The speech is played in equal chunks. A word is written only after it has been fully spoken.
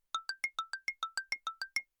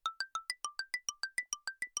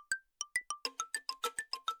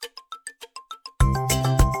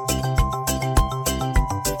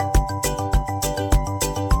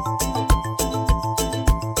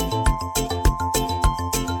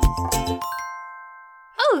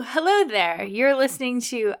Hello there. You're listening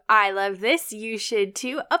to I Love This, You Should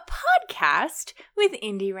Too, a podcast with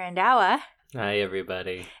Indy Randawa. Hi,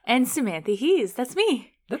 everybody. And Samantha Hees. That's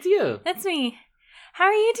me. That's you. That's me. How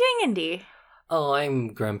are you doing, Indy? Oh, I'm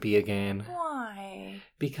grumpy again. Why?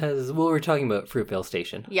 Because, well, we're talking about Fruitvale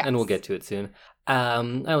Station. Yes. And we'll get to it soon.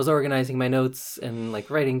 I was organizing my notes and,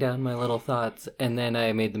 writing down my little thoughts, and then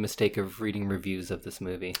I made the mistake of reading reviews of this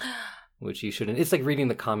movie. Which you shouldn't. It's like reading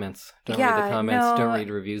the comments. Don't read the comments. No. Don't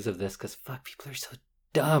read reviews of this, because people are so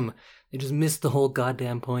dumb. They just miss the whole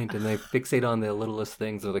goddamn point, and they fixate on the littlest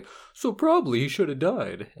things. They're like, so probably he should have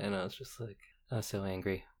died. And I was just like, I was so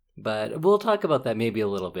angry. But we'll talk about that maybe a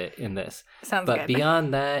little bit in this. Sounds but good.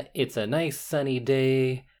 Beyond that, it's a nice sunny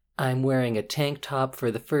day. I'm wearing a tank top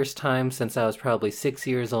for the first time since I was probably 6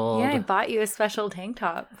 years old. Yeah, I bought you a special tank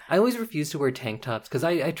top. I always refuse to wear tank tops because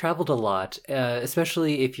I traveled a lot,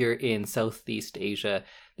 especially if you're in Southeast Asia.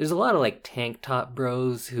 There's a lot of tank top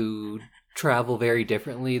bros who travel very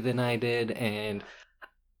differently than I did, and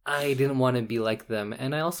I didn't want to be like them.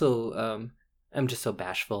 And I also, I'm just so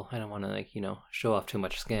bashful. I don't want to show off too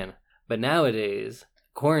much skin. But nowadays,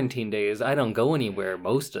 quarantine days, I don't go anywhere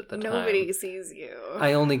most of the time. Nobody sees you.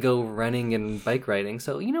 I only go running and bike riding.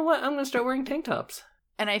 So you know what? I'm going to start wearing tank tops.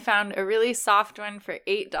 And I found a really soft one for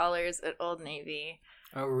 $8 at Old Navy.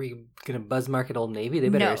 Are we going to buzz market Old Navy? They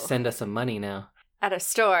better No. send us some money now. At a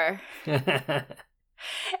store.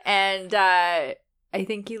 And I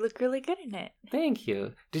think you look really good in it. Thank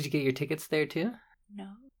you. Did you get your tickets there too? No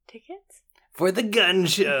tickets? For the gun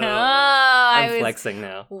show. Oh, I'm I was flexing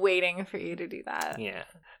now. waiting for you to do that. Yeah.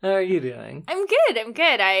 How are you doing? I'm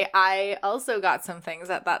good. I also got some things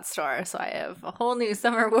at that store, so I have a whole new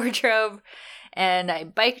summer wardrobe. And I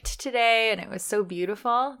biked today, and it was so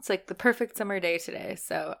beautiful. It's like the perfect summer day today,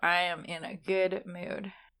 so I am in a good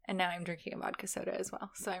mood. And now I'm drinking a vodka soda as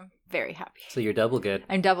well, so I'm very happy. So you're double good.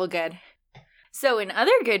 I'm double good. So in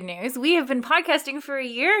other good news, we have been podcasting for a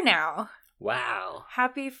year now. Wow.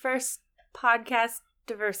 Happy first podcast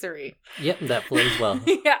anniversary. Yep, that flows well.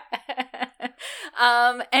 Yeah.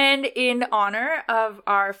 And in honor of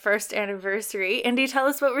our first anniversary, Indy, tell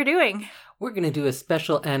us what we're doing. We're going to do a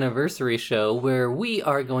special anniversary show where we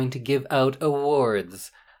are going to give out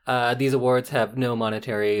awards. These awards have no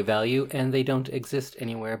monetary value, and they don't exist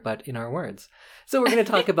anywhere but in our words. So we're going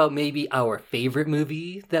to talk about maybe our favorite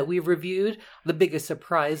movie that we've reviewed, the biggest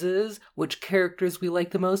surprises, which characters we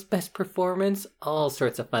like the most, best performance, all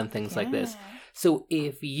sorts of fun things like this. So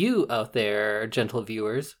if you out there, gentle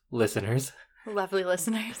viewers, listeners, Lovely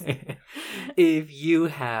listeners. if you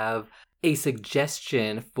have a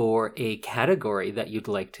suggestion for a category that you'd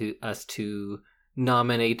like us to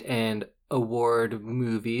nominate and award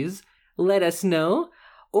movies, let us know.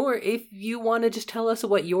 Or if you want to just tell us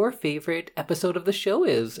what your favorite episode of the show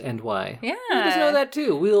is and why. Yeah. Let us know that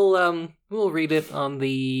too. We'll read it on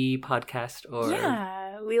the podcast or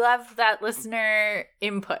Yeah. We love that listener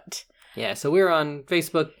input. Yeah, so we're on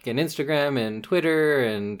Facebook and Instagram and Twitter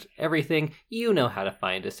and everything. You know how to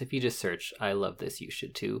find us if you just search I Love This, You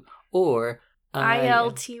Should Too. Or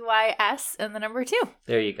ILTYS and the number 2.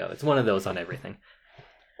 There you go. It's one of those on everything.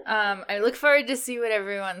 I look forward to see what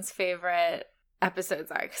everyone's favorite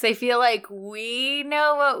episodes are, because I feel like we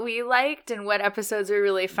know what we liked and what episodes are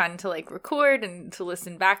really fun to record and to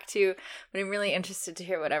listen back to, but I'm really interested to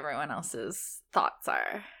hear what everyone else's thoughts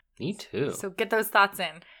are. Me too. So get those thoughts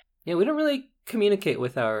in. Yeah, we don't really communicate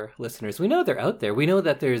with our listeners. We know they're out there. We know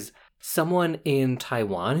that there's someone in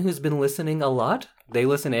Taiwan who's been listening a lot. They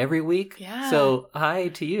listen every week. Yeah. So hi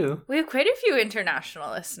to you. We have quite a few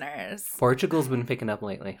international listeners. Portugal's been picking up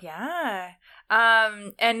lately. Yeah.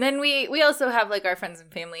 And then we also have our friends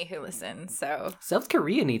and family who listen, so South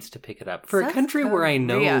Korea needs to pick it up. For South a country where I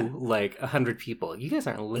know Korea. 100 people, you guys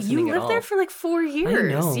aren't listening you at all. lived there for 4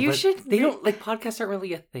 years. I know, you but should. They don't podcasts aren't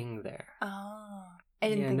really a thing there. Oh, I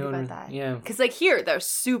didn't Yeah, think no about one- that. yeah. Because here they're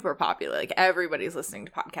super popular. Everybody's listening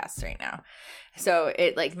to podcasts right now, so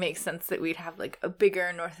it makes sense that we'd have a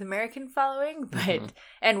bigger North American following. But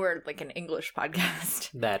and we're an English podcast.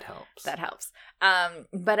 That helps. That helps.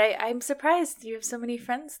 But I'm surprised you have so many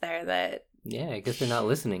friends there that. Yeah, I guess they're not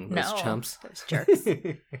listening. Those No, chumps. those jerks.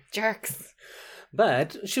 Jerks.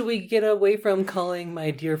 But should we get away from calling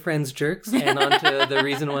my dear friends jerks and onto the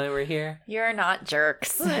reason why we're here? You're not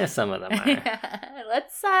jerks. Yeah, some of them are.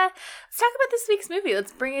 Let's talk about this week's movie.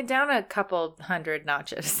 Let's bring it down a couple hundred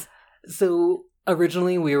notches. So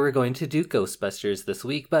originally we were going to do Ghostbusters this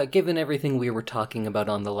week, but given everything we were talking about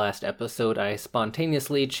on the last episode, I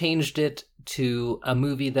spontaneously changed it to a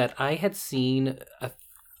movie that I had seen a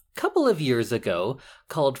couple of years ago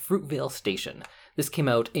called Fruitvale Station. This came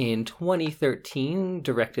out in 2013,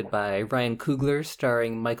 directed by Ryan Coogler,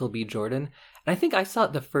 starring Michael B. Jordan. And I think I saw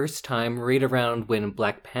it the first time right around when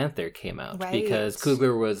Black Panther came out, because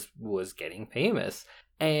Coogler was getting famous.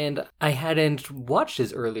 And I hadn't watched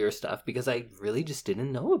his earlier stuff because I really just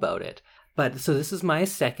didn't know about it. But so this is my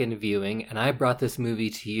second viewing, and I brought this movie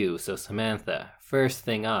to you. So Samantha, first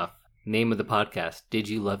thing off, name of the podcast. Did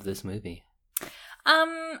you love this movie?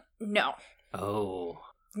 No. Oh.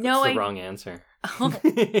 No, that's the wrong answer. Oh.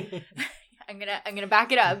 I'm gonna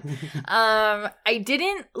back it up. I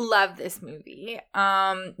didn't love this movie.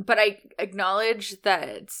 But I acknowledge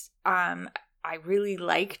that I really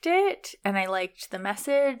liked it, and I liked the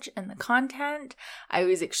message and the content. I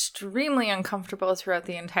was extremely uncomfortable throughout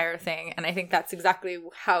the entire thing, and I think that's exactly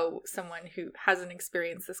how someone who hasn't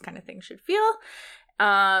experienced this kind of thing should feel.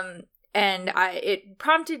 And it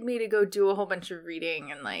prompted me to go do a whole bunch of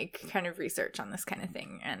reading and like kind of research on this kind of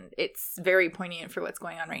thing, and it's very poignant for what's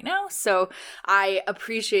going on right now. So I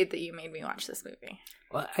appreciate that you made me watch this movie.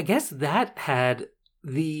 Well, I guess that had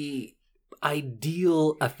the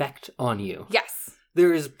ideal effect on you. Yes.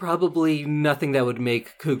 There's probably nothing that would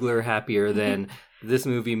make Coogler happier than this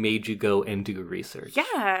movie made you go and do research.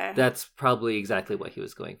 Yeah. That's probably exactly what he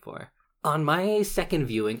was going for. On my second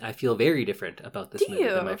viewing, I feel very different about this movie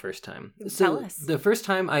than my first time. Tell us. The first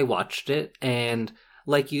time I watched it, and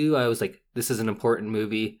like you, I was like, this is an important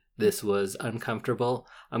movie. This was uncomfortable.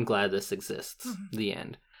 I'm glad this exists. Mm-hmm. The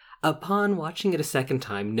end. Upon watching it a second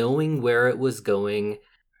time, knowing where it was going,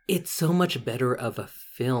 it's so much better of a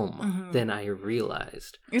film than I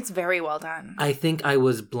realized. It's very well done. I think I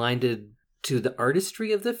was blinded to the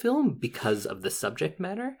artistry of the film because of the subject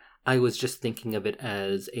matter. I was just thinking of it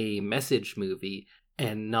as a message movie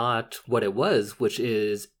and not what it was, which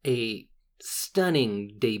is a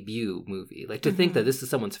stunning debut movie. Like, to think that this is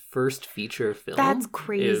someone's first feature film. That's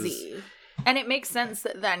crazy. And it makes sense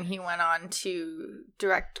that then he went on to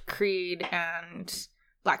direct Creed and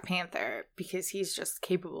Black Panther, because he's just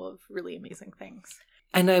capable of really amazing things.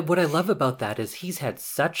 And what I love about that is he's had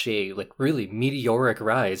such a really meteoric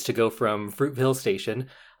rise to go from Fruitvale Station,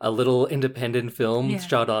 a little independent film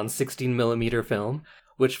shot on 16mm film,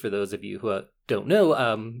 which for those of you who don't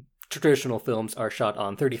know, traditional films are shot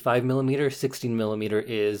on 35mm. 16mm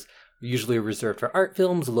is usually reserved for art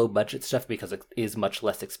films, low budget stuff, because it is much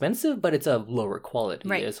less expensive, but it's of lower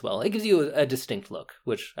quality as well. It gives you a distinct look,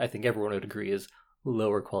 which I think everyone would agree is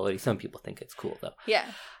lower quality. Some people think it's cool though. Yeah.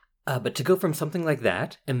 But to go from something like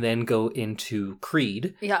that and then go into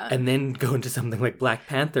Creed and then go into something like Black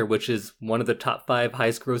Panther, which is one of the top 5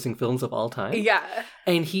 highest grossing films of all time. Yeah.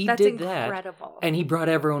 And he did that. And he brought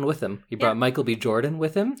everyone with him. He brought Michael B. Jordan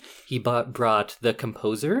with him. He brought the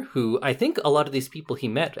composer, who I think a lot of these people he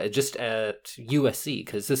met just at USC,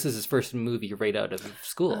 because this is his first movie right out of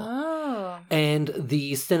school. Oh. And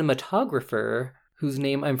the cinematographer, whose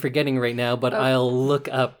name I'm forgetting right now, but I'll look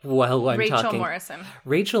up while I'm talking. Rachel Morrison.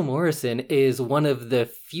 Rachel Morrison is one of the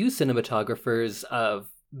few cinematographers of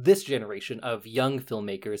this generation of young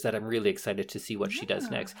filmmakers that I'm really excited to see what she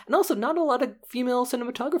does next. And also, not a lot of female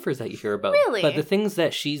cinematographers that you hear about. Really? But the things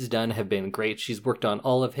that she's done have been great. She's worked on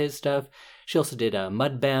all of his stuff. She also did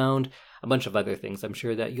Mudbound, a bunch of other things. I'm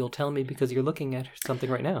sure that you'll tell me because you're looking at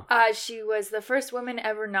something right now. She was the first woman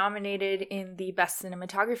ever nominated in the Best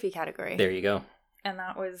Cinematography category. There you go. And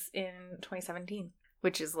that was in 2017,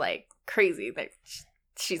 which is like crazy that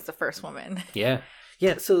she's the first woman. Yeah.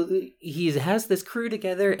 Yeah, so he has this crew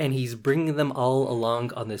together and he's bringing them all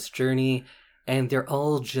along on this journey, and they're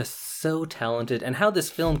all just so talented. And how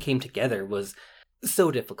this film came together was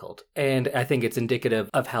so difficult. And I think it's indicative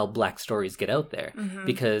of how Black stories get out there,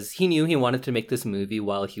 because he knew he wanted to make this movie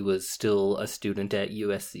while he was still a student at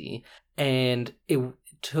USC. And it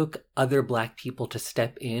took other Black people to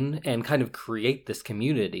step in and kind of create this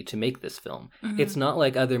community to make this film. It's not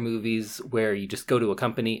like other movies where you just go to a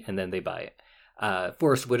company and then they buy it.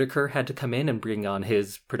 Forrest Whitaker had to come in and bring on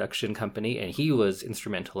his production company, and he was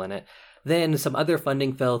instrumental in it. Then some other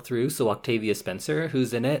funding fell through, so Octavia Spencer,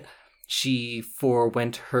 who's in it, she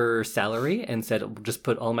forewent her salary and said, just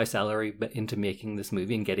put all my salary into making this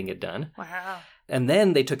movie and getting it done. Wow. And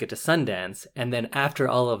then they took it to Sundance. And then after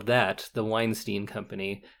all of that, the Weinstein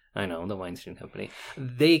Company,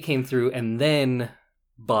 they came through and then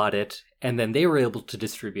bought it. And then they were able to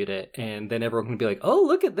distribute it. And then everyone can be like, oh,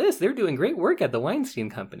 look at this. They're doing great work at the Weinstein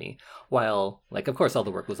Company. While, of course, all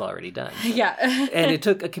the work was already done. Yeah. And it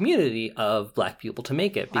took a community of Black people to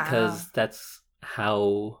make it, because that's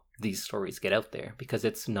how these stories get out there, because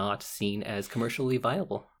it's not seen as commercially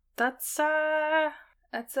viable. That's a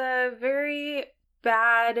very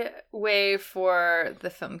bad way for the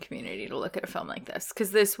film community to look at a film like this,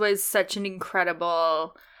 because this was such an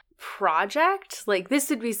incredible project. Like, this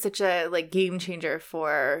would be such a like game changer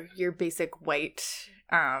for your basic white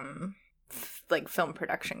like film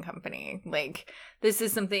production company. Like, this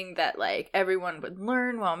is something that like everyone would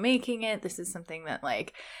learn while making it. This is something that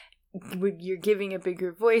like you're giving a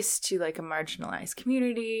bigger voice to like a marginalized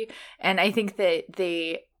community. And I think that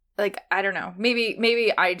they, like, I don't know,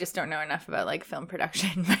 maybe I just don't know enough about like film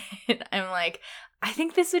production, but I'm like, I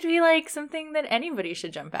think this would be like something that anybody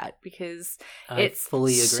should jump at, because it's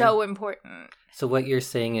fully agree. So important. So what you're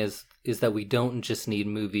saying is that we don't just need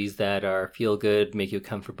movies that are feel good, make you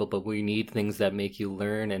comfortable, but we need things that make you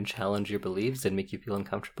learn and challenge your beliefs and make you feel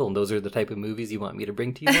uncomfortable. And those are the type of movies you want me to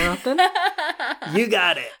bring to you more often? You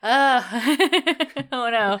got it. Oh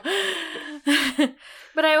no.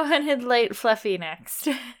 But I wanted light fluffy next.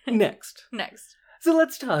 Next. So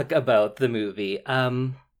let's talk about the movie.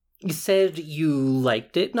 You said you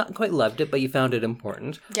liked it, not quite loved it, but you found it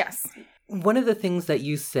important. Yes. One of the things that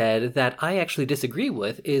you said that I actually disagree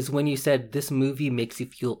with is when you said this movie makes you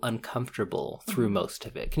feel uncomfortable through most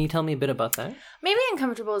of it. Can you tell me a bit about that? Maybe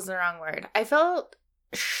uncomfortable is the wrong word. I felt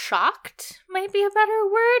shocked might be a better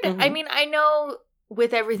word. Mm-hmm. I mean, I know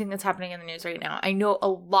with everything that's happening in the news right now, I know a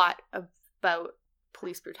lot about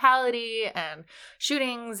police brutality and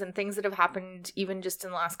shootings and things that have happened even just in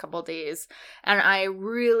the last couple of days. And I'm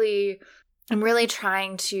really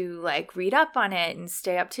trying to like read up on it and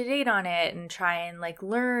stay up to date on it and try and like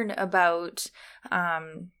learn about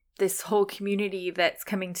this whole community that's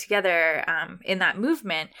coming together in that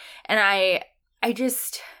movement. And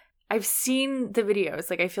I've seen the videos.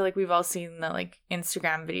 Like, I feel like we've all seen the like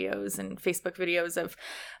Instagram videos and Facebook videos of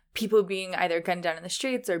people being either gunned down in the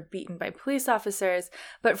streets or beaten by police officers.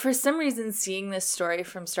 But for some reason, seeing this story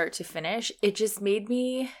from start to finish, it just made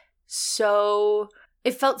me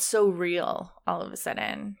it felt so real all of a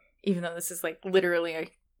sudden, even though this is like literally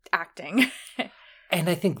acting. And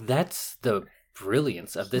I think that's the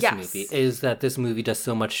brilliance of this movie, is that this movie does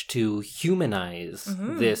so much to humanize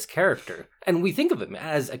this character. And we think of him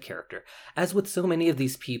as a character. As with so many of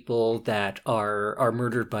these people that are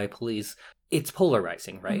murdered by police, it's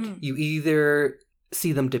polarizing, right? Mm-hmm. You either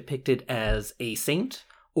see them depicted as a saint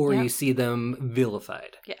or you see them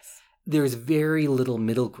vilified. Yes. There's very little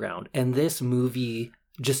middle ground, and this movie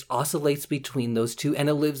just oscillates between those two, and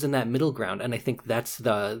it lives in that middle ground. And I think that's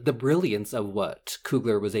the brilliance of what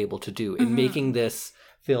Coogler was able to do in making this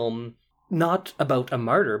film not about a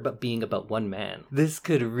martyr, but being about one man. This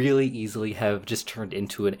could really easily have just turned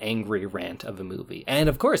into an angry rant of a movie. And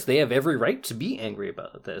of course, they have every right to be angry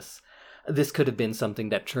about this. This could have been something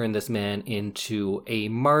that turned this man into a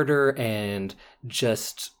martyr and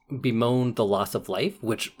just bemoaned the loss of life,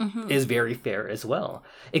 which is very fair as well.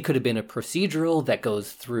 It could have been a procedural that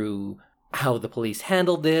goes through how the police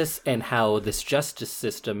handled this and how this justice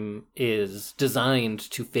system is designed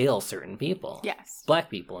to fail certain people. Yes. Black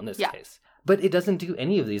people in this case. But it doesn't do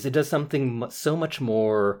any of these. It does something so much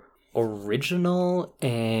more original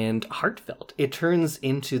and heartfelt. It turns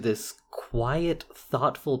into this quiet,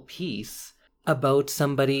 thoughtful piece about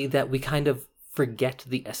somebody that we kind of forget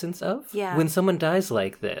the essence of. Yeah. When someone dies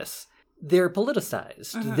like this, they're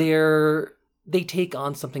politicized. They take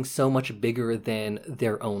on something so much bigger than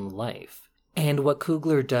their own life. And what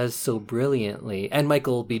Coogler does so brilliantly, and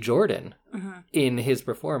Michael B. Jordan in his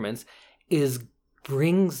performance, is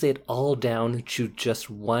brings it all down to just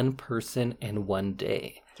one person and one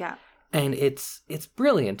day. Yeah. And it's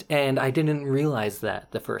brilliant. And I didn't realize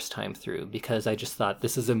that the first time through, because I just thought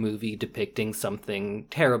this is a movie depicting something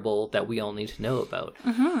terrible that we all need to know about.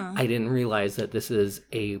 I didn't realize that this is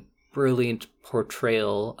a brilliant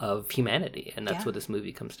portrayal of humanity. And that's what this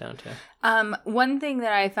movie comes down to. One thing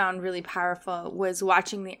that I found really powerful was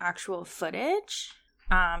watching the actual footage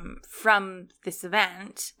from this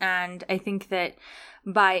event. And I think that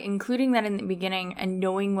by including that in the beginning and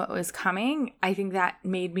knowing what was coming, I think that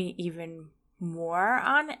made me even more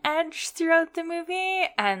on edge throughout the movie.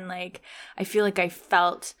 And like, I feel like I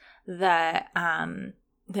felt the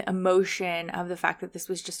emotion of the fact that this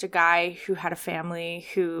was just a guy who had a family,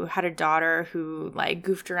 who had a daughter, who like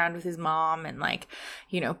goofed around with his mom and like,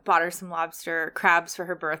 you know, bought her some crabs for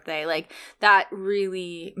her birthday. Like, that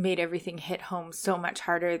really made everything hit home so much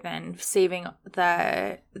harder than saving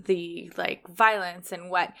the like violence and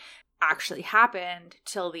what actually happened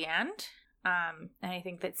till the end. And I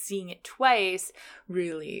think that seeing it twice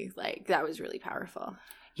really, like, that was really powerful.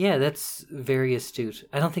 Yeah, that's very astute.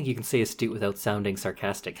 I don't think you can say astute without sounding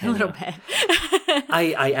sarcastic. A little bit.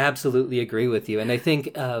 I absolutely agree with you. And I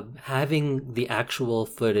think having the actual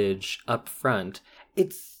footage up front,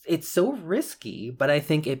 it's it's so risky, but I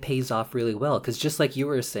think it pays off really well because just like you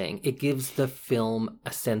were saying, it gives the film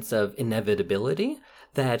a sense of inevitability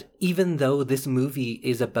that even though this movie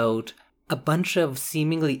is about a bunch of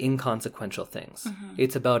seemingly inconsequential things,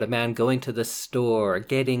 it's about a man going to the store,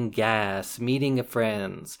 getting gas, meeting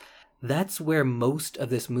friends. That's where most of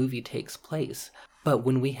this movie takes place. But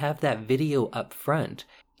when we have that video up front,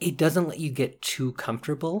 it doesn't let you get too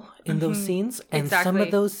comfortable in those scenes. And some of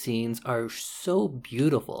those scenes are so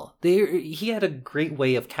beautiful. He had a great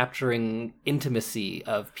way of capturing intimacy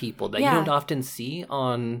of people that you don't often see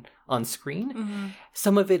on screen.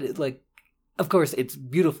 Some of it, like, of course, it's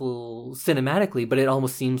beautiful cinematically, but it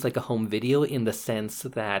almost seems like a home video in the sense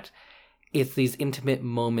that it's these intimate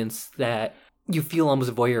moments that you feel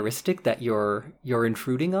almost voyeuristic that you're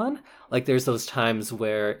intruding on. Like, there's those times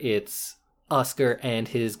where it's Oscar and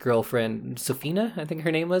his girlfriend, Sofina, I think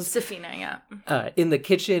her name was. Sofina, yeah. In the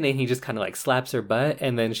kitchen, and he just kind of like slaps her butt,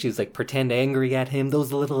 and then she's like pretend angry at him.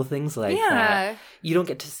 Those little things like that you don't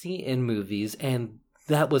get to see in movies, and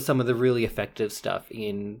that was some of the really effective stuff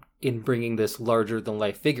in bringing this larger than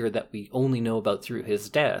life figure that we only know about through his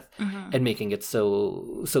death and making it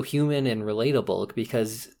so human and relatable,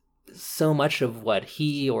 because so much of what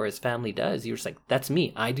he or his family does, you're just like, that's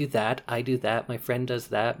me. I do that. My friend does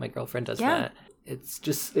that. My girlfriend does that.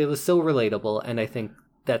 It was so relatable. And I think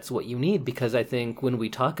that's what you need, because I think when we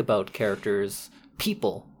talk about characters,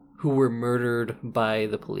 people who were murdered by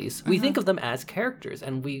the police, we think of them as characters,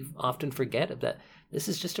 and we often forget that this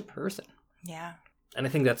is just a person. Yeah. And I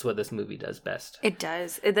think that's what this movie does best. It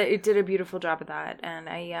does. It did a beautiful job of that. And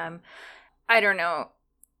I don't know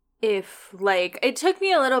if, like, it took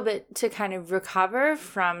me a little bit to kind of recover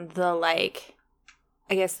from the, like,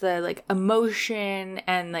 I guess the, like, emotion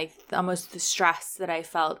and, like, almost the stress that I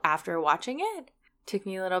felt after watching it. Took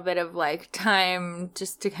me a little bit of, like, time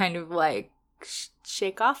just to kind of, like,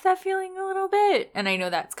 shake off that feeling a little bit. And I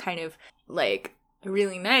know that's kind of, like,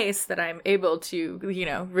 really nice that I'm able to, you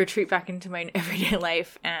know, retreat back into my everyday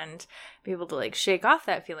life and be able to, like, shake off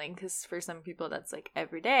that feeling, because for some people that's, like,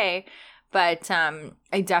 every day. But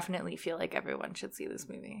I definitely feel like everyone should see this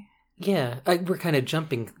movie. Yeah, we're kind of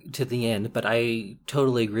jumping to the end, but I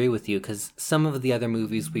totally agree with you, because some of the other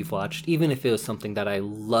movies we've watched, even if it was something that I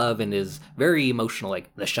love and is very emotional,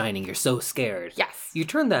 like The Shining, you're so scared. Yes. You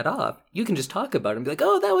turn that off, you can just talk about it and be like,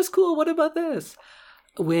 oh, that was cool, what about this?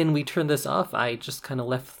 When we turned this off, I just kind of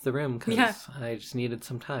left the room because I just needed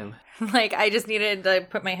some time. Like, I just needed to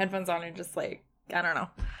put my headphones on and just, like, I don't know.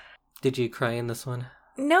 Did you cry in this one?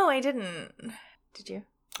 No, I didn't. Did you?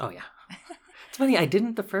 Oh, yeah. It's funny, I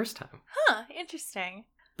didn't the first time. Huh, interesting.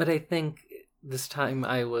 But I think this time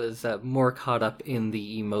I was more caught up in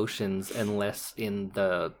the emotions and less in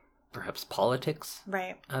the, perhaps, politics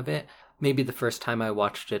of it. Maybe the first time I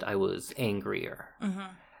watched it, I was angrier.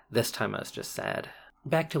 This time I was just sad.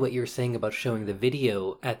 Back to what you were saying about showing the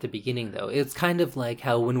video at the beginning, though. It's kind of like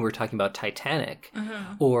how when we're talking about Titanic,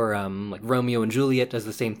 or like Romeo and Juliet does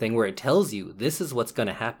the same thing, where it tells you, this is what's going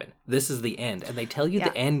to happen. This is the end. And they tell you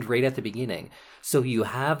the end right at the beginning. So you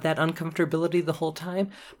have that uncomfortability the whole time,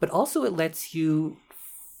 but also it lets you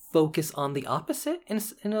focus on the opposite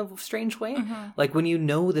in a strange way. Like when you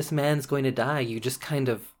know this man's going to die, you just kind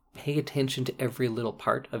of pay attention to every little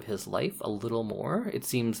part of his life a little more. It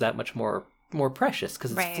seems that much more precious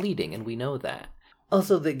because it's fleeting, and we know that.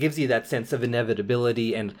 Also, that gives you that sense of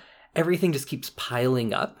inevitability, and everything just keeps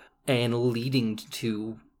piling up and leading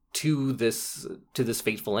to this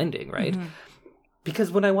fateful ending, right?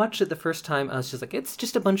 Because when I watched it the first time, I was just like, it's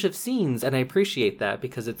just a bunch of scenes, and I appreciate that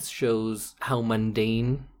because it shows how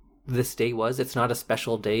mundane this day was. It's not a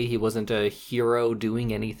special day. He wasn't a hero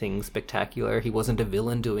doing anything spectacular. He wasn't a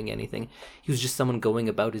villain doing anything. He was just someone going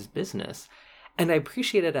about his business. And I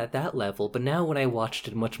appreciate it at that level, but now when I watched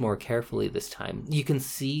it much more carefully this time, you can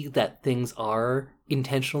see that things are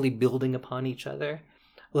intentionally building upon each other.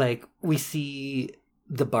 Like, we see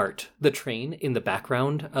the BART, the train, in the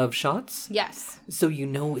background of shots. Yes. So you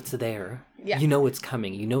know it's there. Yeah. You know it's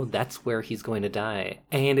coming. You know that's where he's going to die.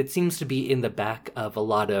 And it seems to be in the back of a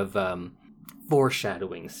lot of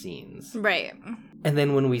foreshadowing scenes. Right. And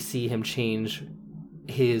then when we see him change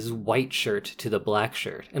his white shirt to the black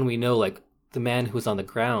shirt, and we know, like, the man who was on the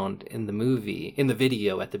ground in the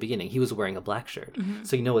video at the beginning, he was wearing a black shirt.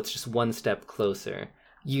 So you know it's just one step closer.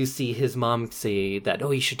 You see his mom say that,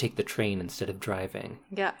 oh, you should take the train instead of driving.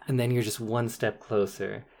 Yeah. And then you're just one step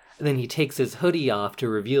closer. And then he takes his hoodie off to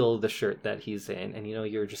reveal the shirt that he's in, and you know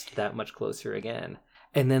you're just that much closer again.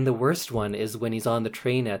 And then the worst one is when he's on the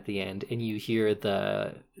train at the end and you hear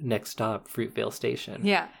the next stop, Fruitvale Station.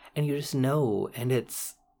 Yeah. And you just know, and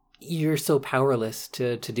you're so powerless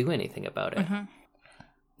to do anything about it.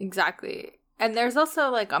 Exactly. And there's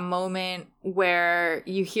also like a moment where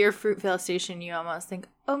you hear Fruitvale Station, you almost think,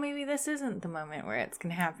 oh, maybe this isn't the moment where it's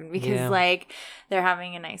going to happen. Because like they're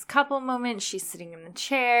having a nice couple moment. She's sitting in the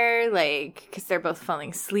chair, like, because they're both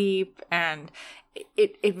falling asleep. And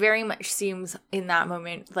it very much seems in that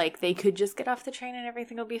moment like they could just get off the train and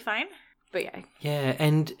everything will be fine. But yeah. Yeah,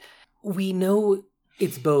 and we know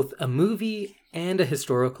it's both a movie and a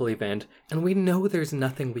historical event. And we know there's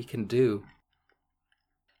nothing we can do.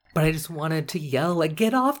 But I just wanted to yell, like,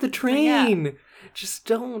 get off the train! Yeah. Just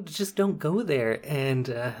don't go there.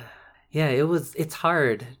 And, it's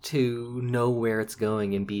hard to know where it's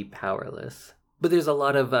going and be powerless. But there's a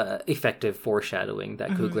lot of effective foreshadowing that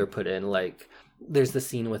Coogler put in. Like, there's the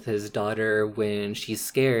scene with his daughter when she's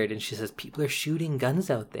scared and she says, people are shooting guns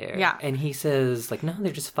out there. Yeah. And he says, like, no,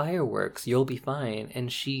 they're just fireworks. You'll be fine.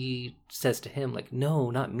 And she says to him, like,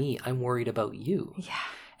 no, not me. I'm worried about you. Yeah.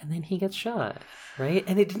 And then he gets shot, right?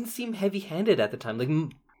 And it didn't seem heavy-handed at the time.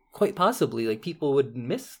 Like, quite possibly, like, people would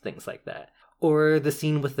miss things like that. Or the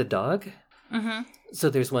scene with the dog. Mm-hmm. So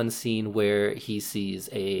there's one scene where he sees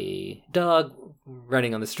a dog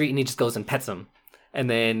running on the street, and he just goes and pets him. And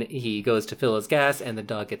then he goes to fill his gas, and the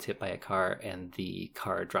dog gets hit by a car, and the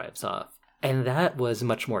car drives off. And that was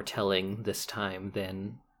much more telling this time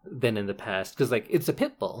than in the past. Because, like, it's a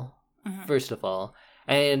pit bull, first of all.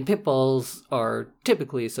 And pit bulls are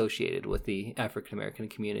typically associated with the African American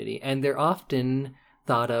community, and they're often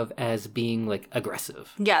thought of as being, like,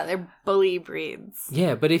 aggressive. Yeah, they're bully breeds.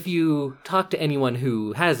 Yeah, but if you talk to anyone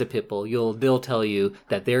who has a pit bull, they'll tell you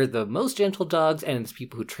that they're the most gentle dogs, and it's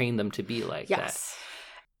people who train them to be like that.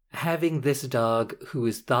 Having this dog who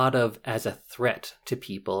is thought of as a threat to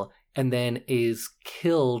people, and then is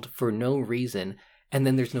killed for no reason, and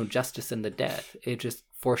then there's no justice in the death. It just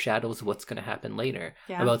foreshadows what's going to happen later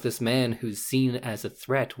about this man who's seen as a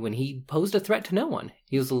threat when he posed a threat to no one.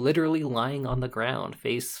 He was literally lying on the ground,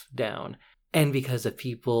 face down. And because of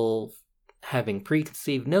people having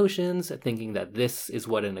preconceived notions, thinking that this is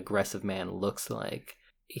what an aggressive man looks like,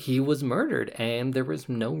 he was murdered, and there was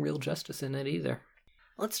no real justice in it either.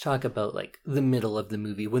 Let's talk about, like, the middle of the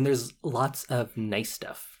movie when there's lots of nice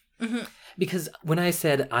stuff. Mm-hmm. Because when I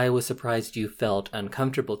said I was surprised you felt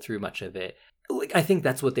uncomfortable through much of it, like, I think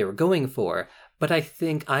that's what they were going for, but I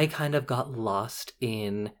think I kind of got lost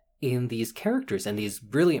in these characters and these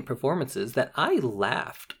brilliant performances that I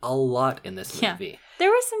laughed a lot in this movie. There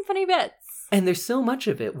were some funny bits. And there's so much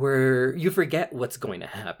of it where you forget what's going to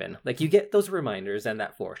happen. Like, you get those reminders and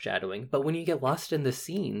that foreshadowing, but when you get lost in the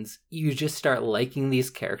scenes, you just start liking these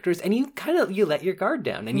characters, and you let your guard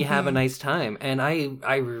down, and you have a nice time. And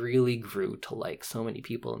I really grew to like so many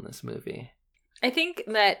people in this movie. I think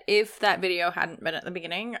that if that video hadn't been at the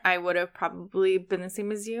beginning, I would have probably been the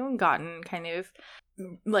same as you and gotten kind of,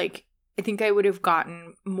 like, I think I would have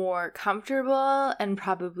gotten more comfortable and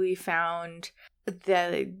probably found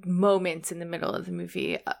the moments in the middle of the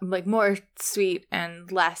movie, like, more sweet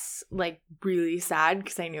and less, like, really sad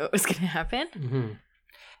because I knew it was going to happen. Mm-hmm.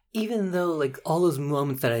 Even though, like, all those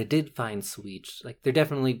moments that I did find sweet, like, they're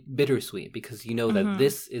definitely bittersweet because you know that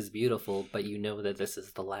this is beautiful, but you know that this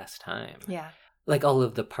is the last time. Yeah. Like, all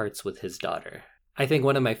of the parts with his daughter. I think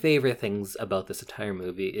one of my favorite things about this entire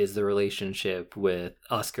movie is the relationship with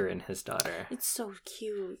Oscar and his daughter. It's so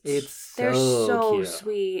cute. They're so cute.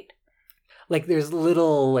 Sweet. Like, there's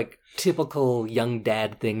little, like, typical young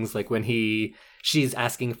dad things, like when she's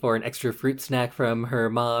asking for an extra fruit snack from her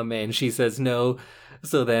mom, and she says no.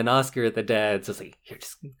 So then Oscar, the dad's just like, here,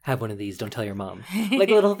 just have one of these, don't tell your mom. Like,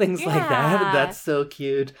 little things like that. That's so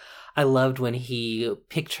cute. I loved when he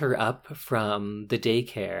picked her up from the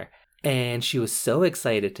daycare, and she was so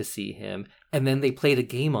excited to see him, and then they played a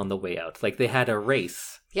game on the way out. Like, they had a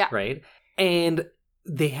race, right? And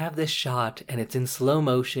they have this shot, and it's in slow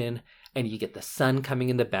motion, and you get the sun coming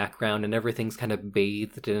in the background, and everything's kind of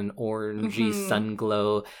bathed in an orangey sun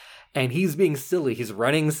glow. And he's being silly. He's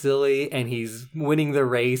running silly, and he's winning the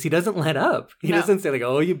race. He doesn't let up. He doesn't say, like,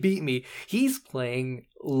 oh, you beat me. He's playing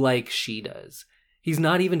like she does. He's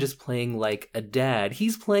not even just playing like a dad.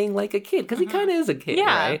 He's playing like a kid, because he kind of is a kid,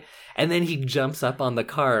 right? And then he jumps up on the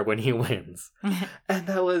car when he wins. And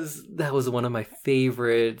that was one of my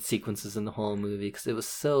favorite sequences in the whole movie, because it was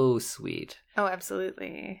so sweet. Oh,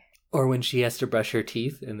 absolutely. Or when she has to brush her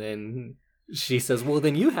teeth, and then she says, well,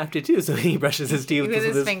 then you have to too. So he brushes his teeth with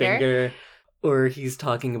his finger. Or he's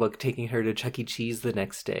talking about taking her to Chuck E. Cheese the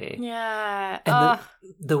next day. Yeah. And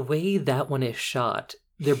the way that one is shot,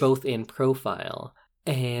 they're both in profile.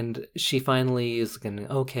 And she finally is going,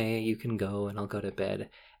 okay, you can go and I'll go to bed.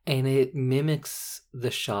 And it mimics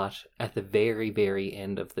the shot at the very, very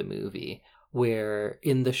end of the movie, where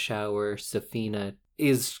in the shower, Safina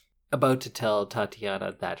is about to tell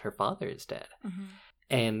Tatiana that her father is dead. Mm-hmm.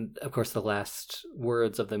 And of course, the last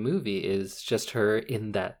words of the movie is just her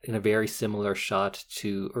in a very similar shot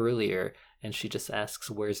to earlier, and she just asks,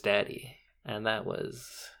 "Where's Daddy?" And that was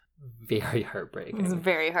very heartbreaking. It was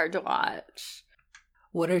very hard to watch.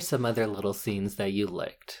 What are some other little scenes that you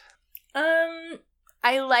liked?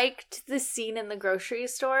 I liked the scene in the grocery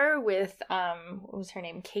store with what was her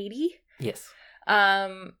name? Katie? Yes.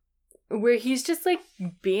 Where he's just like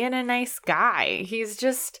being a nice guy. He's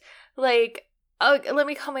just like, "Oh, let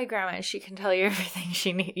me call my grandma. She can tell you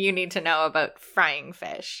everything you need to know about frying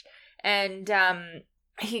fish." And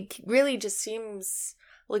he really just seems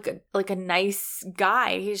like a nice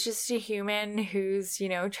guy. He's just a human who's,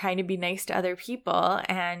 trying to be nice to other people.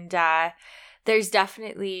 And there's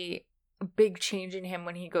definitely a big change in him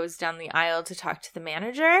when he goes down the aisle to talk to the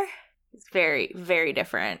manager. It's very, very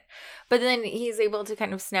different. But then he's able to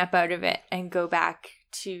kind of snap out of it and go back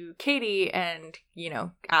to Katie and,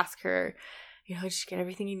 ask her, did she get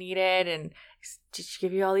everything you needed? And did she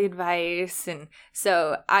give you all the advice? And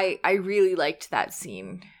so I really liked that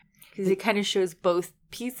scene because it kind of shows both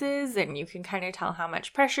pieces, and you can kind of tell how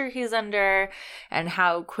much pressure he's under and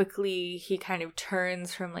how quickly he kind of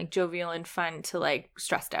turns from like jovial and fun to like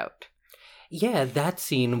stressed out. Yeah, that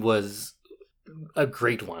scene was a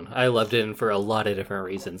great one. I loved it, and for a lot of different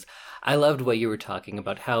reasons. I loved what you were talking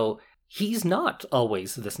about, how he's not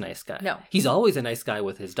always this nice guy. No. He's always a nice guy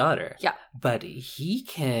with his daughter. Yeah. But he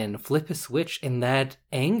can flip a switch, and that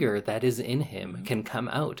anger that is in him can come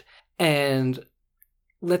out. And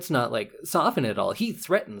let's not soften it all. He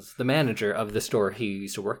threatens the manager of the store he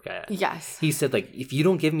used to work at. Yes. He said, if you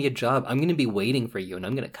don't give me a job, I'm going to be waiting for you, and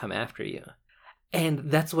I'm going to come after you.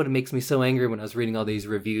 And that's what makes me so angry when I was reading all these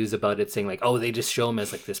reviews about it, saying they just show him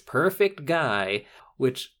as this perfect guy,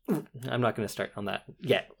 which I'm not going to start on that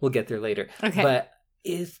yet. We'll get there later. Okay. But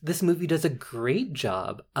this movie does a great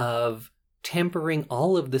job of tempering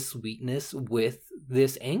all of the sweetness with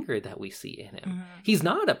this anger that we see in him. Mm-hmm. He's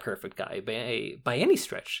not a perfect guy by any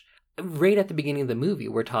stretch. Right at the beginning of the movie,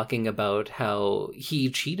 we're talking about how he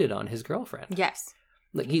cheated on his girlfriend. Yes.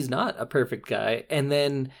 He's not a perfect guy. And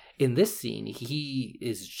then in this scene, he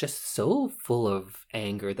is just so full of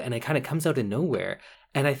anger, and it kind of comes out of nowhere.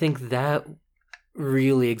 And I think that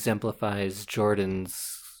really exemplifies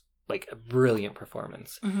Jordan's brilliant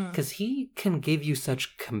performance, because he can give you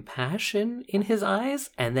such compassion in his eyes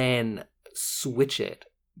and then switch it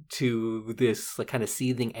to this kind of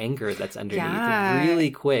seething anger that's underneath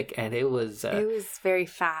really quick. And it was very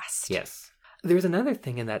fast. Yes. There's another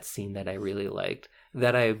thing in that scene that I really liked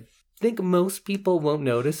that I think most people won't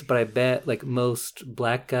notice, but I bet most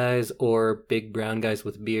black guys or big brown guys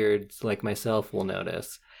with beards like myself will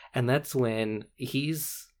notice. And that's when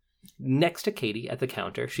he's next to Katie at the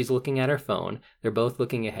counter. She's looking at her phone. They're both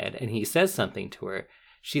looking ahead, and he says something to her.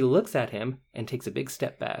 She looks at him and takes a big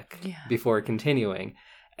step back before continuing.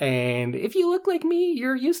 And if you look like me,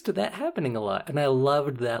 you're used to that happening a lot. And I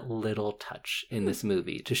loved that little touch in this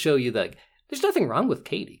movie to show you that there's nothing wrong with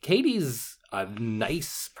Katie. Katie's a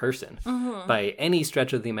nice person by any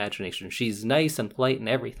stretch of the imagination. She's nice and polite and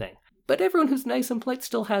everything. But everyone who's nice and polite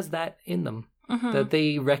still has that in them. That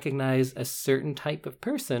they recognize a certain type of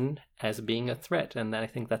person as being a threat. And I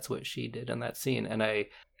think that's what she did in that scene. And I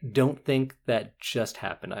don't think that just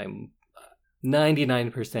happened. I'm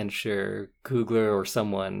 99% sure Coogler or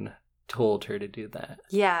someone told her to do that.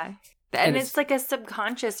 Yeah. And it's like a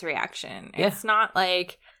subconscious reaction. Yeah. It's not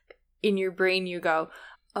like in your brain you go,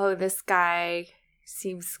 "Oh, this guy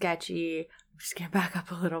seems sketchy. I'm just going to back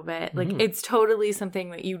up a little bit." It's totally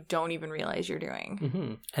something that you don't even realize you're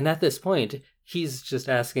doing. And at this point, he's just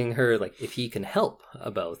asking her if he can help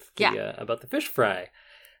about the fish fry.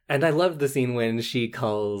 And I loved the scene when she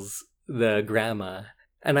calls the grandma.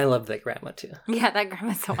 And I love that grandma too. Yeah, that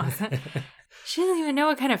grandma's so awesome. She doesn't even know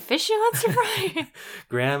what kind of fish she wants to fry.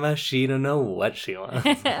 Grandma, she don't know what she wants.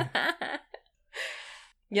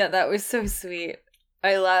 Yeah, that was so sweet.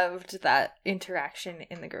 I loved that interaction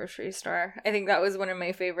in the grocery store. I think that was one of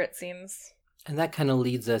my favorite scenes. And that kind of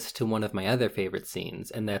leads us to one of my other favorite scenes,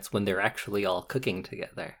 and that's when they're actually all cooking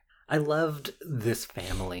together. I loved this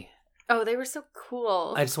family. Oh, they were so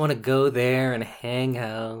cool. I just want to go there and hang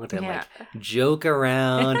out and joke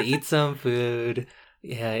around, eat some food.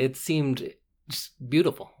 Yeah, it seemed just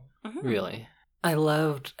beautiful, really. I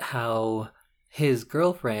loved how his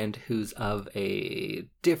girlfriend, who's of a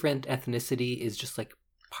different ethnicity, is just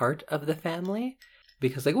part of the family.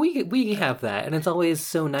 because like we have that, and it's always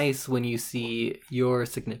so nice when you see your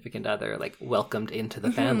significant other like welcomed into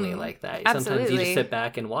the family like that. Absolutely. Sometimes you just sit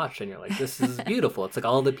back and watch and you're like, this is beautiful. It's like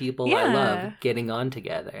all the people I love getting on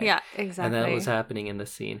together. Yeah, exactly. And that was happening in the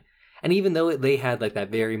scene. And even though they had like that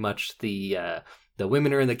very much the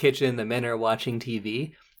women are in the kitchen, the men are watching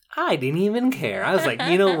TV, I didn't even care. I was like,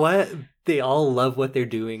 you know what? They all love what they're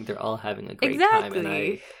doing. They're all having a great time,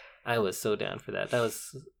 and I was so down for that.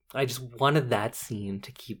 I just wanted that scene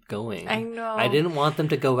to keep going. I know. I didn't want them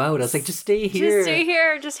to go out. I was like, just stay here. Just stay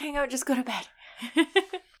here. Just hang out. Just go to bed.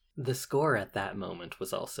 The score at that moment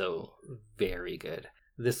was also very good.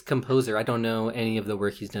 This composer, I don't know any of the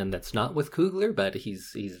work he's done that's not with Coogler, but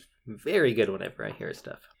he's very good whenever I hear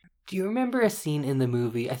stuff. Do you remember a scene in the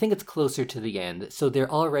movie? I think it's closer to the end. So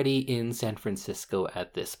they're already in San Francisco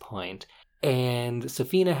at this point. And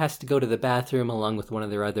Safina has to go to the bathroom along with one of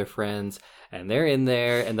their other friends, and they're in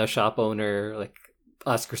there, and the shop owner, like,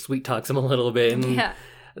 Oscar sweet talks him a little bit. And,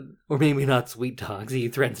 or maybe not sweet talks, he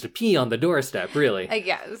threatens to pee on the doorstep, really. I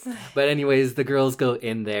guess. But anyways, the girls go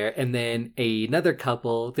in there, and then another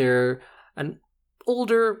couple, they're an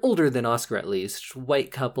older than Oscar at least, white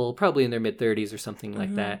couple, probably in their mid-30s or something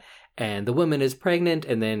like that. And the woman is pregnant,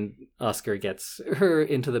 and then Oscar gets her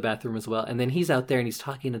into the bathroom as well. And then he's out there and he's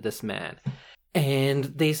talking to this man. And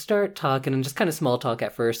they start talking, and just kind of small talk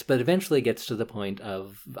at first, but eventually gets to the point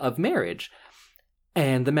of marriage.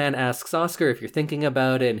 And the man asks Oscar if you're thinking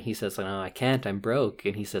about it, and he says, no, I can't, I'm broke.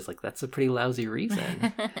 And he says, like, that's a pretty lousy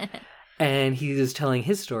reason. And he is telling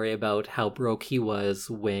his story about how broke he was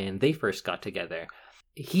when they first got together.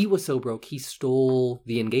 He was so broke, he stole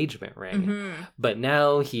the engagement ring. But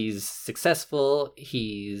now he's successful,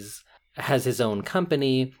 has his own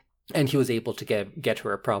company, and he was able to get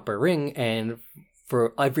her a proper ring. And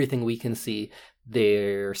for everything we can see,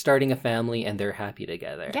 they're starting a family and they're happy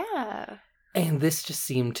together. Yeah. And this just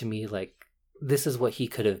seemed to me like this is what he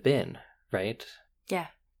could have been, right? Yeah.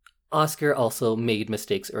 Oscar also made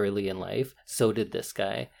mistakes early in life. So did this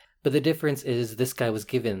guy. But the difference is this guy was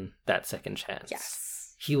given that second chance. Yes.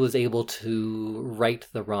 He was able to right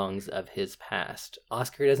the wrongs of his past.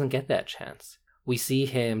 Oscar doesn't get that chance. We see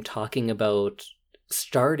him talking about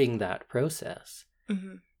starting that process.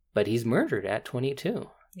 But he's murdered at 22.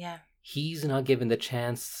 Yeah. He's not given the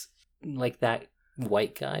chance like that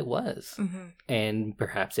white guy was. And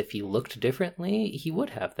perhaps if he looked differently, he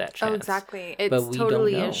would have that chance. Oh, exactly. It's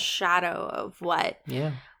totally a shadow of what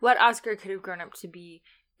Oscar could have grown up to be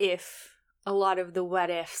if a lot of the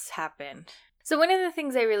what ifs happened. So one of the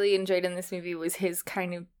things I really enjoyed in this movie was his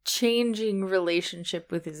kind of changing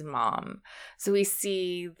relationship with his mom. So we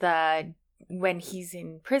see that when he's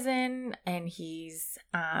in prison and his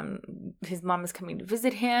mom is coming to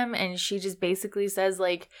visit him, and she just basically says,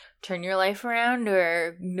 like, turn your life around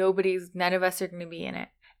or none of us are going to be in it.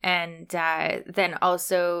 And then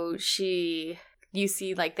also you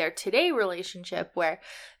see like their today relationship where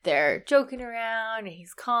they're joking around and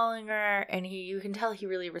he's calling her, and you can tell he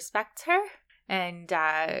really respects her and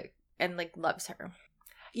like loves her.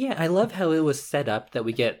 Yeah, I love how it was set up that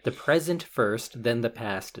we get the present first, then the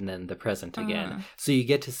past, and then the present again. So you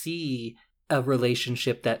get to see a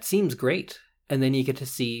relationship that seems great, and then you get to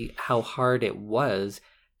see how hard it was,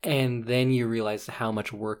 and then you realize how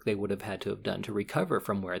much work they would have had to have done to recover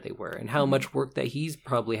from where they were, and how much work that he's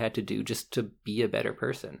probably had to do just to be a better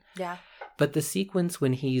person. Yeah. But the sequence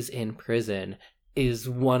when he's in prison is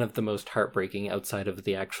one of the most heartbreaking outside of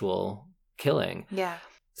the actual killing. Yeah.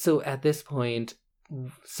 So at this point,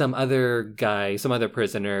 some other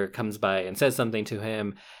prisoner comes by and says something to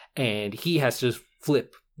him, and he has to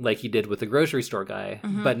flip like he did with the grocery store guy,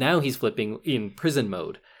 but now he's flipping in prison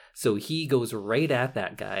mode. So he goes right at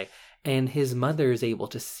that guy, and his mother is able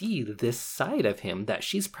to see this side of him that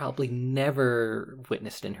she's probably never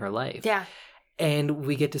witnessed in her life. Yeah. And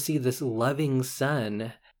we get to see this loving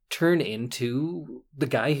son turn into the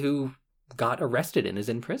guy who got arrested and is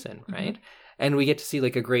in prison, right? And we get to see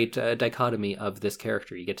like a great dichotomy of this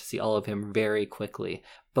character. You get to see all of him very quickly.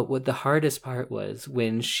 But what the hardest part was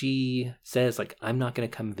when she says, like, I'm not going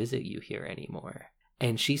to come visit you here anymore.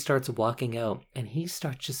 And she starts walking out, and he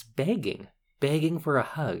starts just begging for a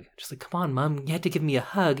hug. Just like, come on, Mom, you have to give me a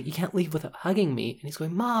hug. You can't leave without hugging me. And he's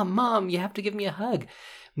going, Mom, you have to give me a hug.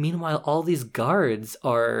 Meanwhile, all these guards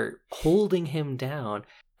are holding him down,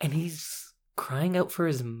 and he's crying out for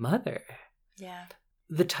his mother. Yeah.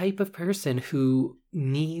 The type of person who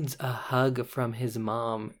needs a hug from his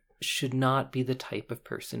mom should not be the type of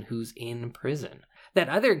person who's in prison. That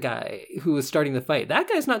other guy who was starting the fight, that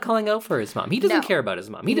guy's not calling out for his mom. He doesn't care about his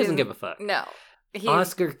mom. He doesn't give a fuck. No.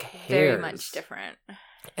 Oscar cares. Very much different.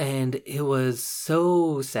 And it was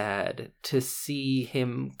so sad to see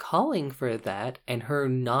him calling for that and her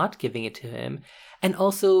not giving it to him. And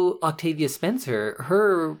also Octavia Spencer,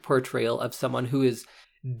 her portrayal of someone who is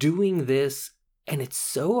doing this, and it's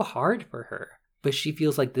so hard for her, but she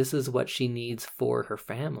feels like this is what she needs for her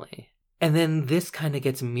family. And then this kind of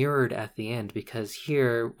gets mirrored at the end, because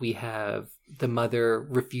here we have the mother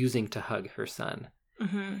refusing to hug her son.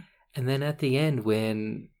 Mm-hmm. And then at the end,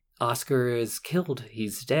 when Oscar is killed,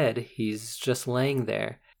 he's dead, he's just laying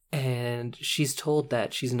there. And she's told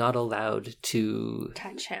that she's not allowed to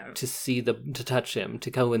touch him, to touch him,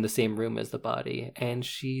 to go in the same room as the body. And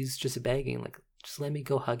she's just begging, like, just let me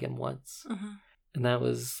go hug him once. Mm-hmm. And that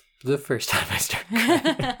was the first time I started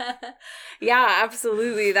crying. Yeah,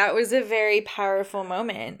 absolutely. That was a very powerful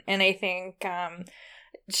moment. And I think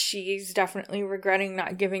she's definitely regretting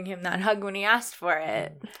not giving him that hug when he asked for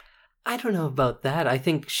it. I don't know about that. I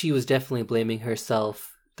think she was definitely blaming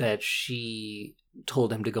herself that she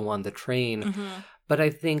told him to go on the train. Mm-hmm. But I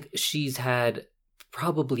think she's had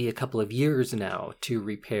probably a couple of years now to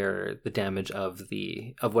repair the damage of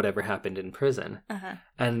whatever happened in prison. Uh-huh.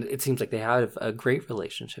 And it seems like they have a great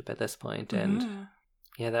relationship at this point. And Mm-hmm.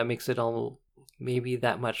 yeah, that makes it all maybe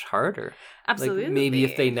that much harder. Absolutely. Like maybe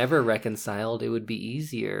if they never reconciled, it would be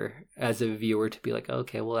easier as a viewer to be like,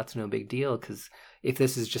 okay, well, that's no big deal, because if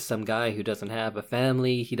this is just some guy who doesn't have a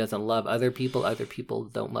family, he doesn't love other people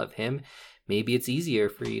don't love him, maybe it's easier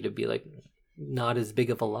for you to be like, not as big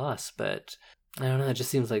of a loss. But I don't know, it just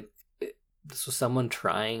seems like this was someone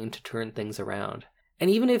trying to turn things around. And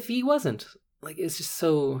even if he wasn't, like, it's just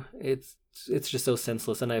so, it's just so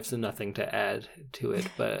senseless, and I have nothing to add to it,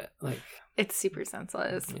 but like, it's super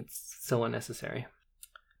senseless. it's so unnecessary.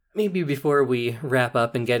 Maybe before we wrap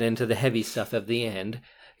up and get into the heavy stuff of the end,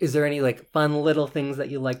 is there any like fun little things that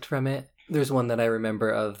you liked from it? There's one that I remember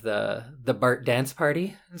of the Bart dance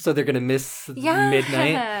party. So they're going to miss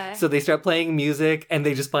midnight. So they start playing music and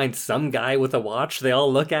they just find some guy with a watch. They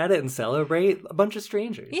all look at it and celebrate. A bunch of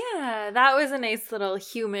strangers. Yeah, that was a nice little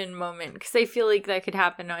human moment, because I feel like that could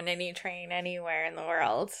happen on any train anywhere in the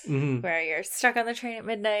world, where you're stuck on the train at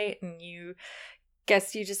midnight and you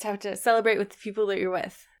guess you just have to celebrate with the people that you're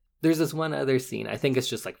with. There's this one other scene, I think it's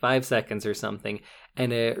just like 5 seconds or something,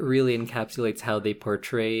 and it really encapsulates how they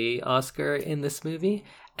portray Oscar in this movie.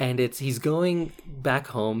 And he's going back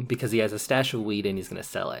home because he has a stash of weed and he's going to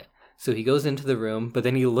sell it. So he goes into the room, but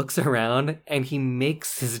then he looks around and he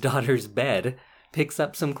makes his daughter's bed, picks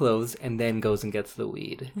up some clothes, and then goes and gets the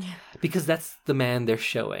weed. Yeah. Because that's the man they're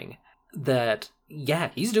showing. That,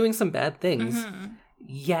 yeah, he's doing some bad things. Mm-hmm.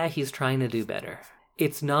 Yeah, he's trying to do better.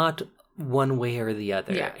 It's not one way or the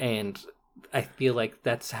other. Yeah. And I feel like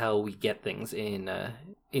that's how we get things in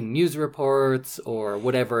news reports or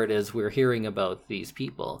whatever it is we're hearing about these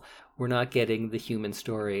people. We're not getting the human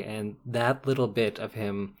story, and that little bit of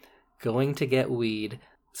him going to get weed,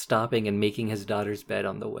 stopping and making his daughter's bed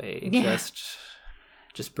on the way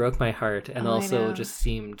just broke my heart, and also just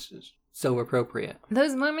seemed so appropriate.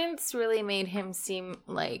 Those moments really made him seem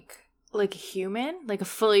like a human, like a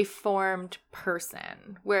fully formed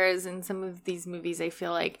person. Whereas in some of these movies, I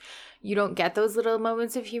feel like you don't get those little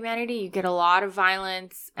moments of humanity. You get a lot of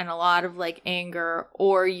violence and a lot of like anger,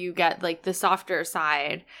 or you get like the softer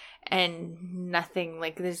side and nothing,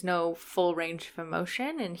 like there's no full range of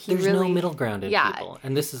emotion. And there's no middle ground in people.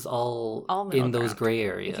 And this is all in those gray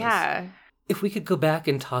areas. Yeah. If we could go back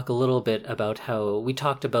and talk a little bit about how we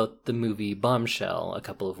talked about the movie Bombshell a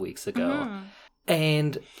couple of weeks ago. Mm-hmm.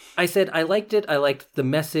 And I said I liked it. I liked the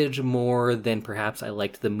message more than perhaps I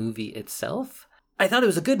liked the movie itself. I thought it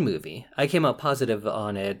was a good movie. I came out positive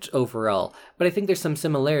on it overall. But I think there's some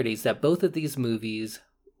similarities that both of these movies,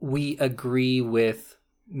 we agree with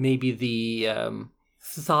maybe the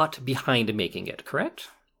thought behind making it, correct?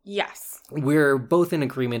 Yes. We're both in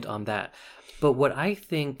agreement on that. But what I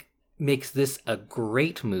think makes this a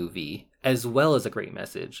great movie, as well as a great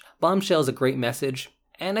message, Bombshell is a great message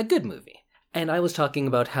and a good movie. And I was talking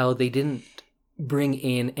about how they didn't bring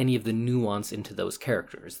in any of the nuance into those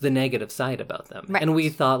characters, the negative side about them. Right. And we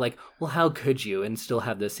thought like, well, how could you and still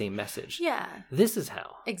have the same message? Yeah. This is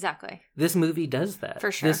how. Exactly. This movie does that.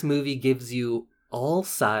 For sure. This movie gives you all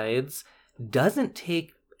sides, doesn't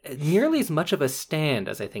take nearly as much of a stand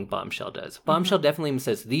as I think Bombshell does. Bombshell definitely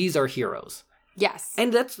says, these are heroes. Yes.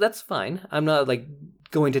 And that's fine. I'm not like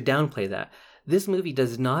going to downplay that. This movie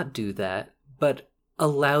does not do that, but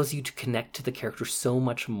allows you to connect to the character so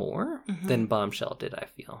much more than Bombshell did, I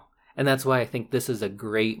feel. And that's why I think this is a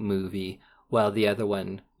great movie, while the other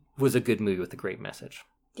one was a good movie with a great message.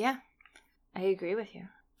 Yeah, I agree with you.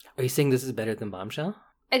 Are you saying this is better than Bombshell?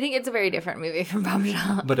 I think it's a very different movie from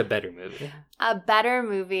Bombshell. But a better movie. A better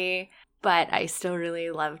movie, but I still really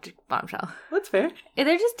loved Bombshell. That's fair.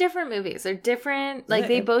 They're just different movies. They're different. Like,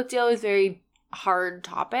 they both deal with very hard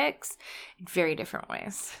topics in very different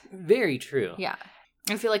ways. Very true. Yeah.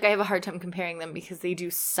 I feel like I have a hard time comparing them because they do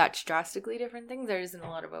such drastically different things. There isn't a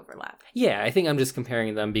lot of overlap. Yeah, I think I'm just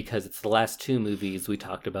comparing them because it's the last two movies we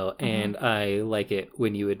talked about, and I like it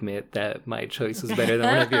when you admit that my choice was better than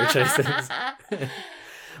one of your choices.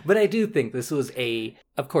 But I do think this was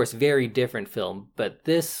of course, very different film, but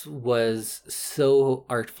this was so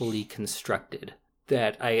artfully constructed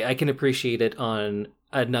that I can appreciate it on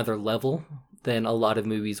another level than a lot of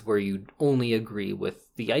movies where you only agree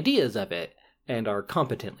with the ideas of it and are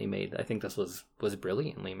competently made. I think this was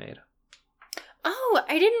brilliantly made. Oh,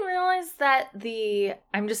 I didn't realize that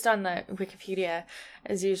I'm just on the Wikipedia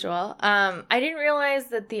as usual. I didn't realize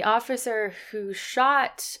that the officer who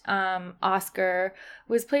shot Oscar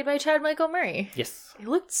was played by Chad Michael Murray. Yes. He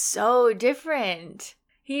looked so different.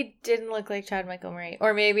 He didn't look like Chad Michael Murray.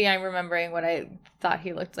 Or maybe I'm remembering what I thought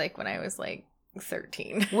he looked like when I was like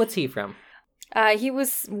 13. What's he from? He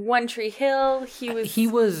was One Tree Hill. He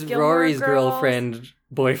was Gilmore Rory's Girls.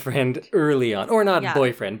 boyfriend early on, or not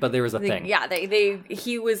boyfriend, but there was a thing. Yeah,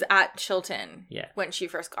 he was at Chilton. Yeah. When she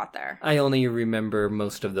first got there. I only remember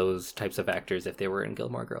most of those types of actors if they were in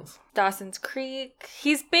Gilmore Girls. Dawson's Creek.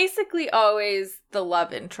 He's basically always the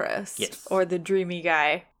love interest. Yes. Or the dreamy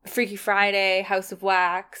guy. Freaky Friday, House of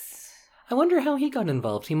Wax. I wonder how he got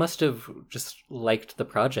involved. He must have just liked the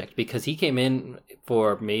project because he came in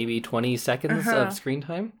for maybe 20 seconds of screen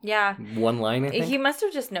time. Yeah. One line, I think. He must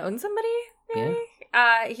have just known somebody, maybe.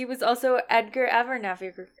 Yeah. He was also Edgar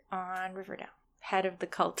Evernaviger on Riverdale, head of the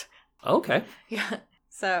cult. Okay. Yeah.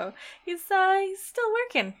 So he's still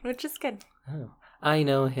working, which is good. Oh. I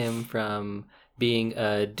know him from being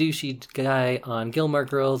a douchey guy on Gilmore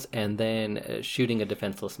Girls and then shooting a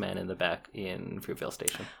defenseless man in the back in Fruitvale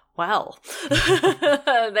Station. Well,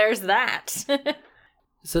 there's that.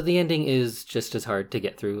 So the ending is just as hard to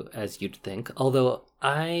get through as you'd think, although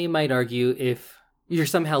I might argue if you're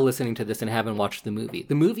somehow listening to this and haven't watched the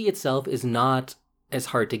movie itself is not as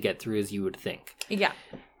hard to get through as you would think. Yeah.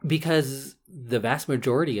 Because the vast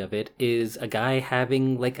majority of it is a guy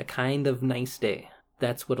having like a kind of nice day.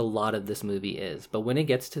 That's what a lot of this movie is. But when it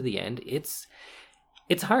gets to the end, it's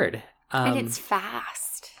hard. And it's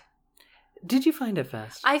fast. Did you find it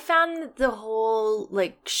fast? I found the whole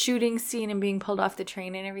like shooting scene and being pulled off the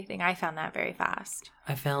train and everything, I found that very fast.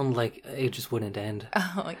 I found like it just wouldn't end.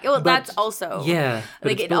 Oh, well, but, that's also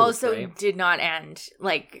like it built, also right? Did not end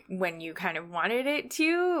like when you kind of wanted it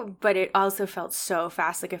to, but it also felt so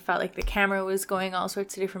fast. Like it felt like the camera was going all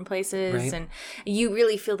sorts of different places, right? And you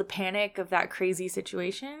really feel the panic of that crazy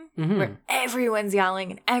situation where everyone's yelling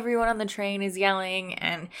and everyone on the train is yelling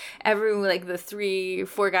and everyone like the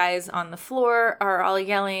 3-4 guys on the floor are all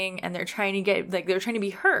yelling and they're trying to be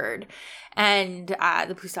heard. And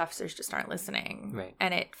the police officers just aren't listening. Right.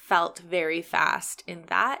 And it felt very fast in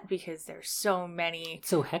that because there's so many...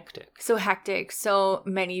 So hectic. So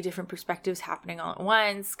many different perspectives happening all at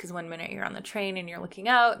once. Because one minute you're on the train and you're looking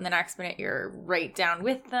out. And the next minute you're right down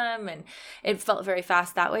with them. And it felt very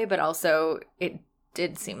fast that way. But also it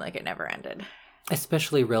did seem like it never ended.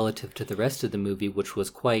 Especially relative to the rest of the movie, which was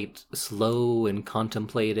quite slow and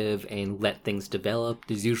contemplative and let things develop.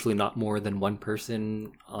 There's usually not more than one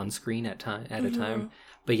person on screen at a time.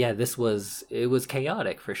 But yeah, it was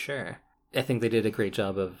chaotic for sure. I think they did a great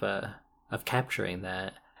job of capturing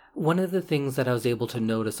that. One of the things that I was able to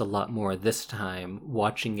notice a lot more this time,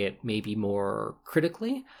 watching it maybe more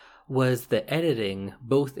critically, was the editing,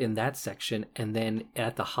 both in that section and then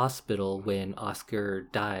at the hospital when Oscar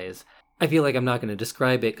dies. I feel like I'm not going to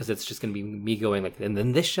describe it because it's just going to be me going like, and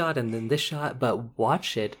then this shot, and then this shot, but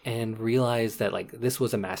watch it and realize that like this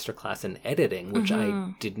was a masterclass in editing, which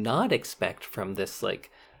I did not expect from this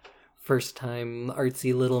like first time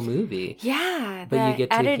artsy little movie. Yeah, but you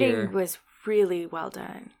get to editing was really well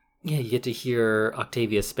done. Yeah, you get to hear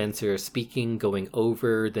Octavia Spencer speaking, going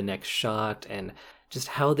over the next shot, and just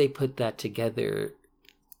how they put that together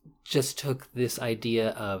just took this idea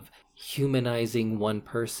of humanizing one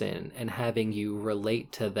person and having you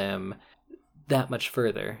relate to them that much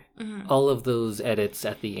further. All of those edits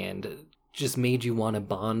at the end just made you want to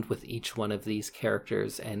bond with each one of these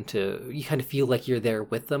characters and you kind of feel like you're there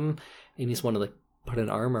with them and you just want to like put an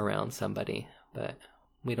arm around somebody. But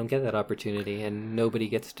we don't get that opportunity and nobody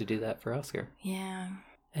gets to do that for Oscar. Yeah.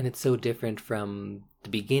 And it's so different from the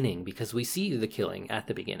beginning because we see the killing at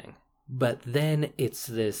the beginning. But then it's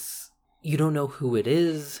this, you don't know who it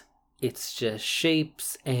is. It's just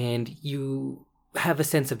shapes, and you have a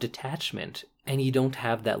sense of detachment And you don't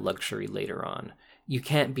have that luxury later on. You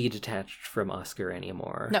can't be detached from Oscar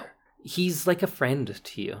anymore. No. He's like a friend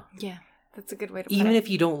to you. Yeah, that's a good way to put Even it. if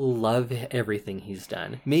you don't love everything he's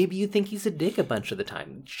done, maybe you think he's a dick a bunch of the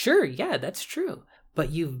time. Sure, yeah, that's true.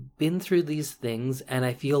 But you've been through these things, and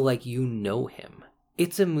I feel like you know him.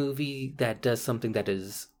 It's a movie that does something that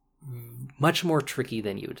is much more tricky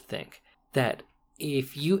than you would think. That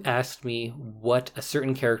if you asked me what a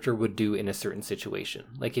certain character would do in a certain situation,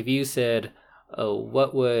 like if you said, oh,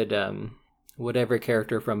 what would whatever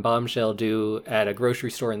character from Bombshell do at a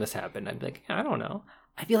grocery store and this happened, I'd be like, I don't know.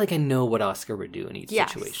 I feel like I know what Oscar would do in each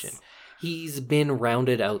situation. He's been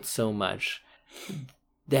rounded out so much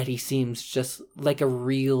that he seems just like a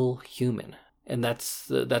real human. And that's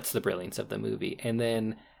the brilliance of the movie. And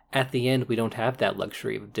then at the end, we don't have that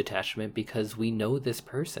luxury of detachment because we know this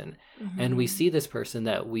person. Mm-hmm. And we see this person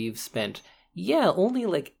that we've spent, only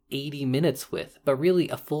like 80 minutes with, but really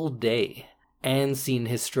a full day, and seen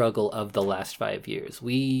his struggle of the last 5 years.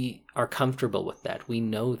 We are comfortable with that. We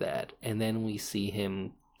know that. And then we see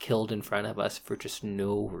him killed in front of us for just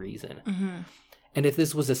no reason. Mm-hmm. And if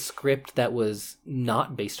this was a script that was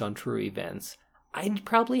not based on true events, I'd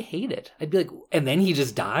probably hate it. I'd be like, and then he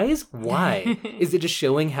just dies? Why? Is it just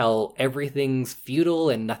showing how everything's futile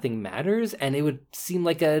and nothing matters? And it would seem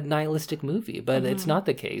like a nihilistic movie, but it's not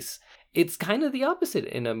the case. It's kind of the opposite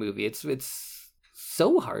in a movie. It's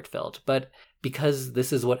so heartfelt, but because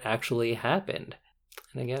this is what actually happened.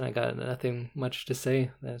 And again, I got nothing much to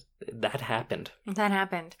say. That happened. That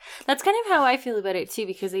happened. That's kind of how I feel about it too,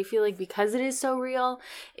 because I feel like because it is so real,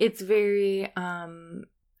 it's very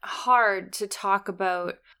hard to talk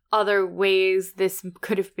about other ways this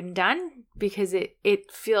could have been done, because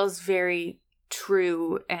it feels very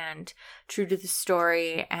true to the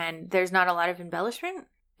story, and there's not a lot of embellishment,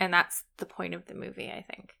 and that's the point of the movie, I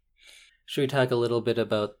think. Should we talk a little bit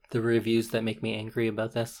about the reviews that make me angry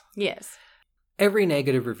about this? Yes. Every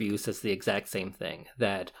negative review says the exact same thing,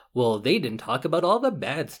 that, well, they didn't talk about all the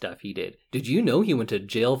bad stuff he did. Did you know he went to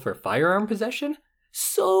jail for firearm possession?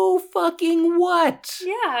 So fucking what?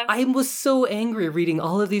 Yeah. I was so angry reading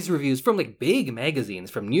all of these reviews from like big magazines,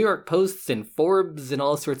 from New York Posts and Forbes and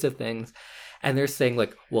all sorts of things. And they're saying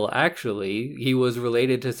like, well, actually, he was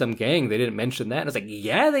related to some gang. They didn't mention that. And I was like,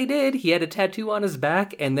 yeah, they did. He had a tattoo on his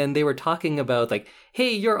back. And then they were talking about like,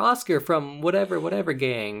 hey, you're Oscar from whatever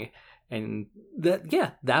gang. And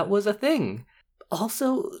that was a thing.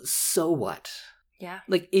 Also, so what? Yeah.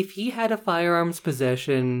 Like, if he had a firearms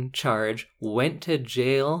possession charge, went to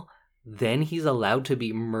jail, then he's allowed to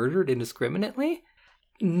be murdered indiscriminately?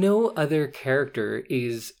 No other character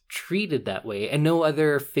is treated that way, and no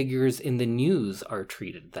other figures in the news are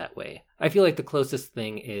treated that way. I feel like the closest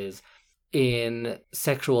thing is in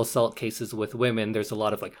sexual assault cases with women, there's a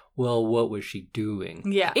lot of like, well, what was she doing?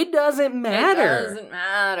 Yeah. It doesn't matter.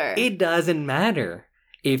 It doesn't matter.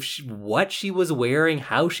 If what she was wearing,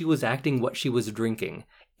 how she was acting, what she was drinking.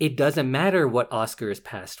 It doesn't matter what Oscar's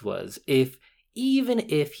past was. Even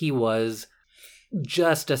if he was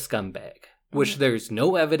just a scumbag, which there's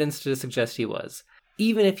no evidence to suggest he was.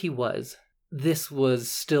 Even if he was, this was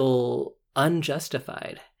still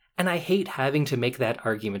unjustified. And I hate having to make that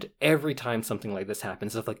argument every time something like this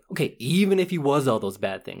happens. Of like, okay, even if he was all those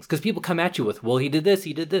bad things. Because people come at you with, well, he did this,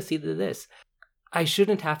 he did this, he did this. I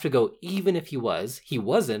shouldn't have to go, even if he was. He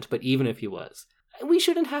wasn't, but even if he was. We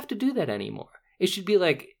shouldn't have to do that anymore. It should be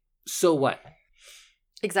like, so what?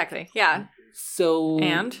 Exactly, yeah. So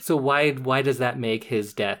why does that make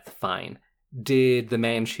his death fine? Did the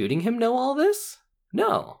man shooting him know all this?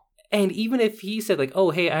 No. And even if he said like,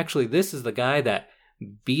 oh, hey, actually, this is the guy that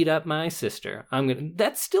beat up my sister,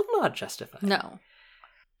 that's still not justified. No.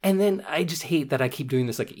 And then I just hate that I keep doing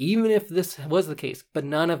this, like, even if this was the case, but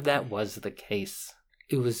none of that was the case.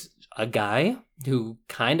 It was a guy who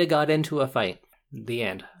kind of got into a fight. The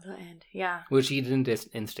end. The end, yeah. Which he didn't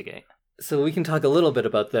instigate. So we can talk a little bit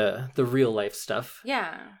about the real life stuff.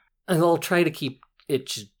 Yeah. And I'll try to keep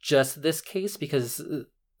it just this case, because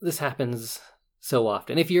this happens so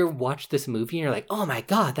often. If you watch this movie and you're like, oh my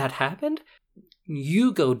god, that happened?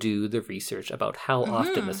 You go do the research about how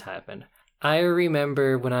often this happened. I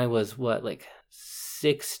remember when I was,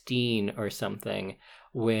 16 or something,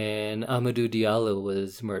 when Amadou Diallo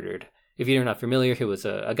was murdered. If you're not familiar, he was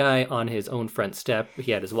a guy on his own front step.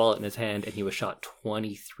 He had his wallet in his hand, and he was shot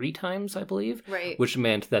 23 times, I believe. Right. Which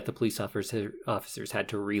meant that the police officers had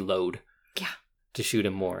to reload to shoot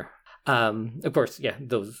him more. Of course,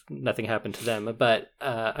 nothing happened to them. But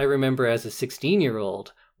I remember as a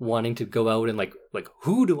 16-year-old wanting to go out and like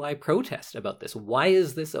who do I protest about this? Why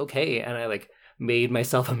is this okay? And I made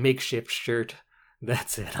myself a makeshift shirt that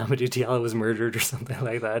said Amadou Diallo was murdered or something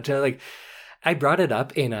like that. I brought it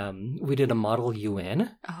up in, we did a Model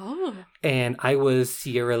UN, Oh. and I was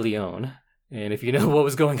Sierra Leone. And if you know what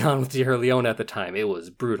was going on with Sierra Leone at the time, it was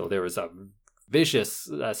brutal. There was a vicious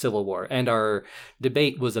civil war. And our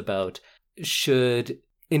debate was about, should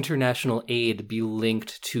international aid be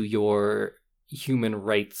linked to your human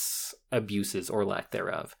rights abuses or lack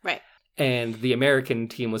thereof? Right. And the American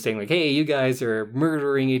team was saying, like, hey, you guys are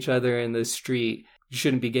murdering each other in the street. You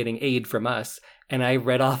shouldn't be getting aid from us. And I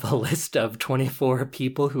read off a list of 24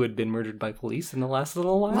 people who had been murdered by police in the last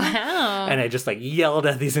little while. Wow. And I just, like, yelled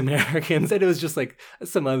at these Americans. And it was just, like,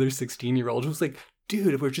 some other 16-year-old who was like,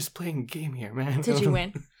 dude, we're just playing a game here, man. Did you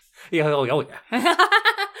win? Yeah, oh yeah.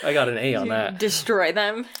 I got an A on that. Destroy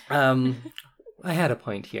them. I had a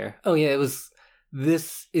point here. Oh, yeah,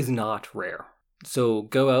 this is not rare. So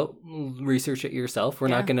go out, research it yourself. We're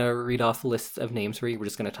not going to read off lists of names for you. We're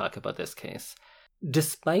just going to talk about this case.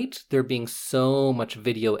 Despite there being so much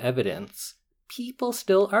video evidence, people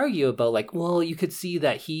still argue about, like, well, you could see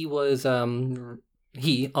that he was,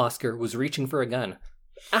 Oscar, was reaching for a gun.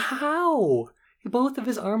 How? Both of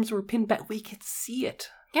his arms were pinned back. We can see it.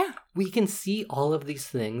 Yeah. We can see all of these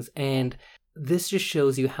things, and this just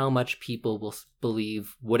shows you how much people will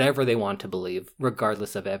believe whatever they want to believe,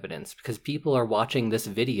 regardless of evidence, because people are watching this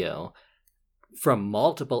video from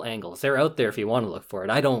multiple angles. They're out there if you want to look for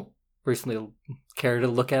it. I don't personally care to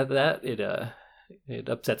look at that. It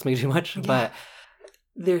upsets me too much, but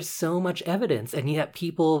there's so much evidence, and yet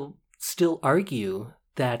people still argue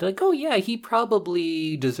that, like, oh yeah, he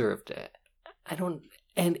probably deserved it.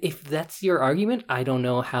 And if that's your argument, I don't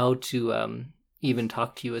know how to even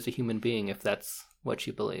talk to you as a human being if that's what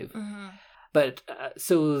you believe. Mm-hmm. But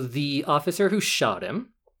so the officer who shot him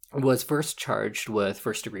was first charged with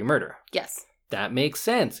first-degree murder. Yes. That makes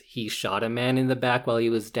sense. He shot a man in the back while he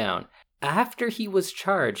was down. After he was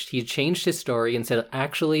charged, he changed his story and said,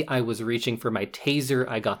 actually, I was reaching for my taser.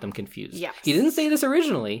 I got them confused. Yes. He didn't say this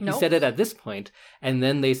originally. Nope. He said it at this point. And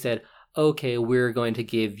then they said, okay, we're going to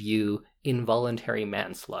give you involuntary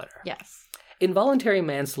manslaughter. Yes. Involuntary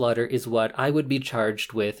manslaughter is what I would be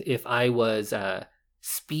charged with if I was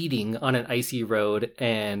speeding on an icy road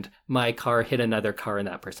and my car hit another car and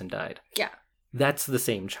that person died. Yeah. That's the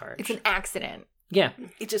same charge. It's an accident. Yeah,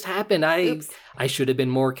 it just happened. I Oops. should have been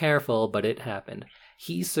more careful, but it happened.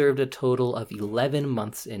 He served a total of 11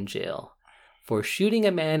 months in jail for shooting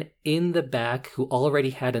a man in the back who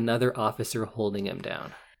already had another officer holding him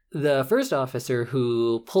down. The first officer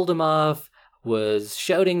who pulled him off was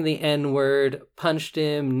shouting the N-word, punched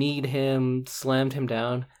him, kneed him, slammed him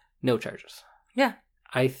down. No charges. Yeah.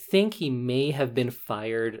 I think he may have been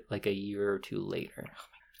fired like a year or two later,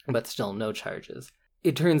 but still no charges.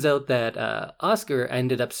 It turns out that Oscar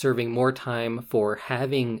ended up serving more time for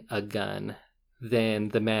having a gun than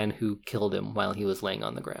the man who killed him while he was laying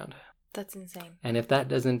on the ground. That's insane. And if that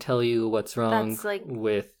doesn't tell you what's wrong That's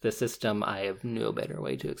with the system, I have no better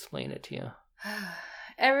way to explain it to you.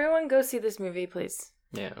 Everyone go see this movie, please.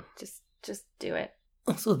 Yeah. Just do it.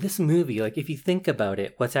 Also, this movie, like, if you think about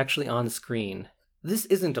it, what's actually on screen, this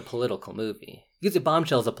isn't a political movie. Because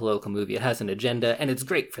Bombshell's a political movie. It has an agenda, and it's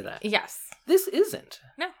great for that. Yes. This isn't.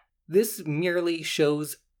 No. This merely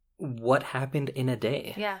shows what happened in a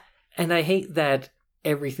day. Yeah. And I hate that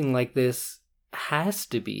everything like this has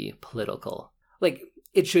to be political. Like,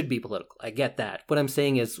 it should be political. I get that. What I'm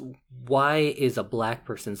saying is, why is a black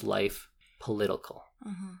person's life political?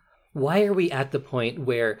 Mm-hmm. Why are we at the point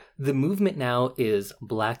where the movement now is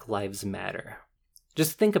Black Lives Matter?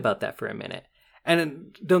 Just think about that for a minute.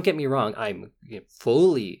 And don't get me wrong, I'm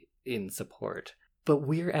fully in support. But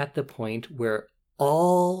we're at the point where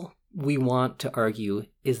all we want to argue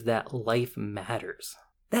is that life matters.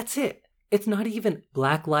 That's it. It's not even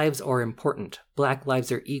Black lives are important. Black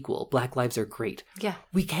lives are equal. Black lives are great. Yeah.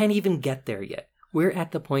 We can't even get there yet. We're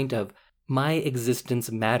at the point of my existence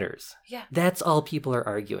matters. Yeah. That's all people are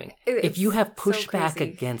arguing. If you have pushback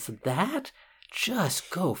against that, just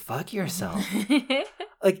go fuck yourself.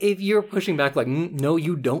 Like, if you're pushing back like, no,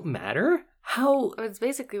 you don't matter, how... It's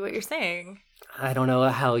basically what you're saying. I don't know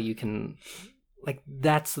how you can... Like,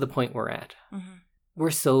 that's the point we're at. Mm-hmm.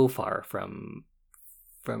 We're so far from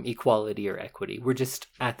equality or equity. We're just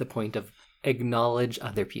at the point of acknowledge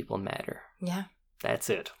other people matter. Yeah. That's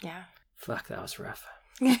it. Yeah. Fuck, that was rough.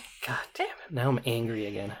 God damn it. Now I'm angry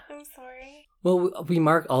again. I'm sorry. Well, we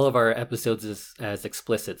mark all of our episodes as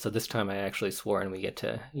explicit, so this time I actually swore and we get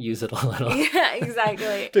to use it a little. Yeah,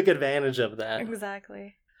 exactly. Took advantage of that.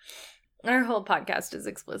 Exactly. Our whole podcast is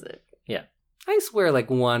explicit. Yeah. I swear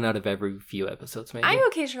like one out of every few episodes, maybe. I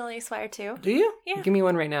occasionally swear too. Do you? Yeah. Give me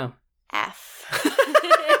one right now. F.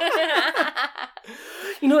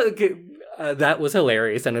 You know, That was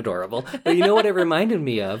hilarious and adorable. But you know what it reminded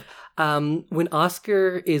me of? When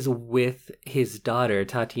Oscar is with his daughter,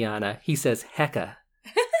 Tatiana, he says Hecka.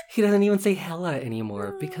 He doesn't even say Hella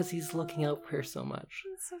anymore because he's looking out for her so much.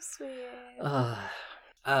 That's so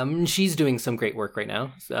sweet. She's doing some great work right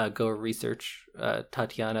now. Go research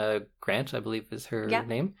Tatiana Grant, I believe is her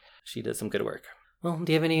name. She does some good work. Well,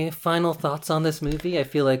 do you have any final thoughts on this movie? I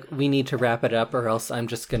feel like we need to wrap it up or else I'm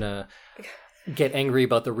just going to get angry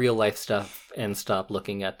about the real life stuff and stop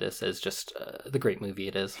looking at this as just the great movie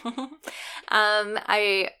it is.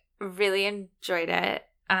 I really enjoyed it.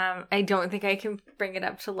 I don't think I can bring it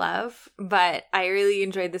up to love, but I really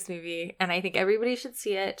enjoyed this movie and I think everybody should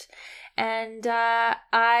see it. And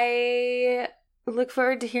I look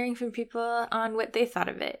forward to hearing from people on what they thought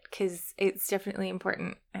of it because it's definitely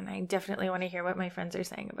important and I definitely want to hear what my friends are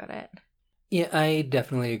saying about it. Yeah, I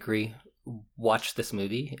definitely agree. Watch this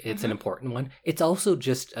movie. It's an important one. It's also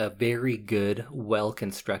just a very good,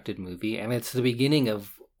 well-constructed movie. And it's the beginning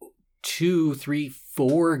of 2, 3,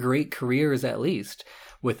 4 great careers at least,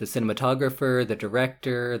 with the cinematographer, the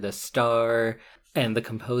director, the star, and the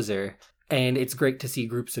composer. And it's great to see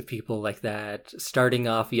groups of people like that starting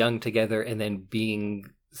off young together and then being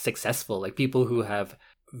successful. Like people who have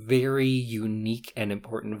very unique and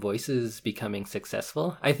important voices becoming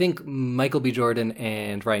successful. I think Michael B. Jordan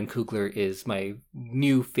and Ryan Coogler is my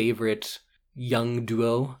new favorite young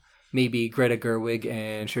duo. Maybe Greta Gerwig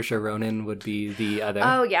and Saoirse Ronan would be the other.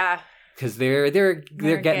 Oh, yeah. Because they're getting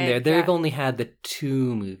good, there. They've yeah. only had the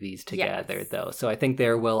 2 movies together, though. So I think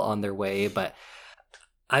they're well on their way. But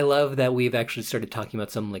I love that we've actually started talking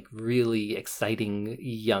about some like really exciting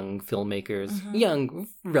young filmmakers, young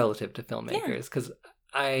relative to filmmakers, because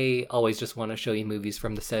I always just want to show you movies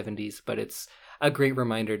from the 70s, but it's a great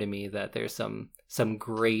reminder to me that there's some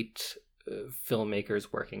great filmmakers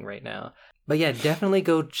working right now. But yeah, definitely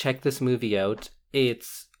go check this movie out.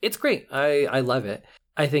 It's great. I love it.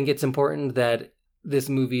 I think it's important that this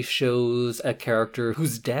movie shows a character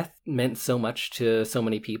whose death meant so much to so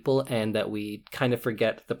many people and that we kind of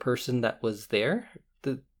forget the person that was there,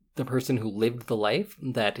 the person who lived the life,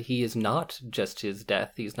 that he is not just his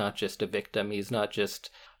death. He's not just a victim. He's not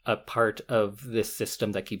just a part of this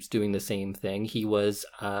system that keeps doing the same thing. He was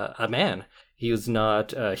a man. He was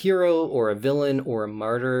not a hero or a villain or a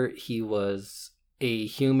martyr. He was a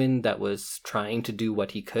human that was trying to do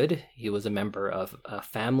what he could. He was a member of a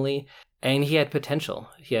family, and he had potential.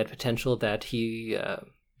 He had potential that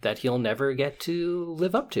he'll never get to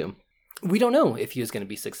live up to. We don't know if he was going to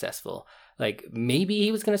be successful. Like, maybe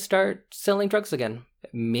he was going to start selling drugs again.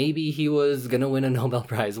 Maybe he was going to win a Nobel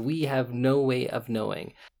Prize. We have no way of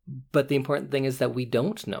knowing. But the important thing is that we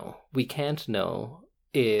don't know. We can't know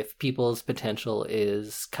if people's potential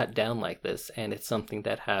is cut down like this, and it's something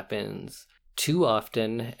that happens too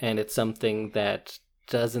often, and it's something that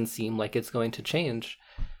doesn't seem like it's going to change.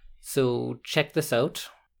 So check this out.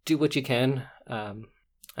 Do what you can. I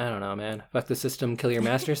don't know, man. Fuck the system, kill your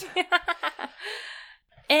masters.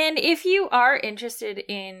 And if you are interested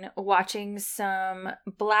in watching some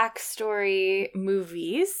Black Story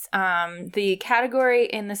movies, the category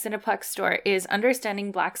in the Cineplex store is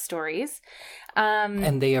Understanding Black Stories.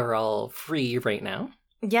 And they are all free right now.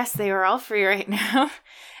 Yes, they are all free right now.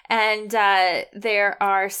 And there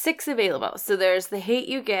are 6 available. So there's The Hate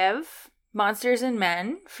U Give, Monsters and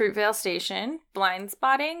Men, Fruitvale Station, Blind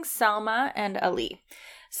Spotting, Selma, and Ali.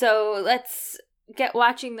 So let's get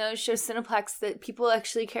watching those. Show Cineplex that people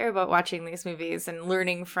actually care about watching these movies and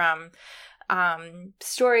learning from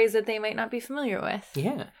stories that they might not be familiar with.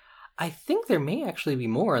 Yeah. I think there may actually be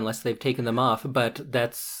more unless they've taken them off, but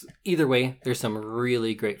that's either way, there's some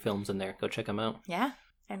really great films in there. Go check them out. Yeah.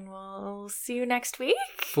 And we'll see you next week.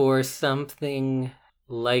 For something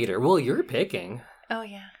lighter. Well, you're picking. Oh,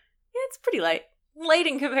 yeah. Yeah, it's pretty light. Light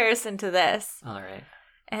in comparison to this. All right.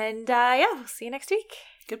 And yeah, we'll see you next week.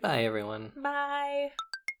 Goodbye, everyone. Bye.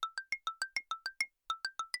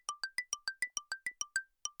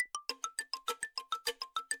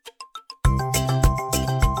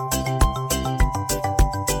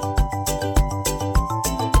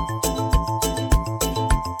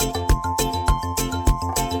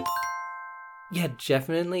 Yeah,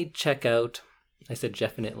 definitely check out. I said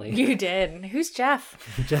definitely. You did. Who's Jeff?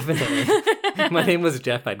 Definitely. My name was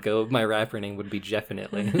Jeff. I'd go. My rapper name would be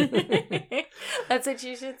Jeffinitely. That's what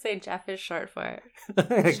you should say. Jeff is short for.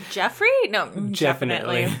 Jeffrey? No,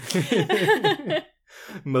 Definitely. definitely.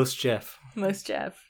 Most Jeff. Most Jeff.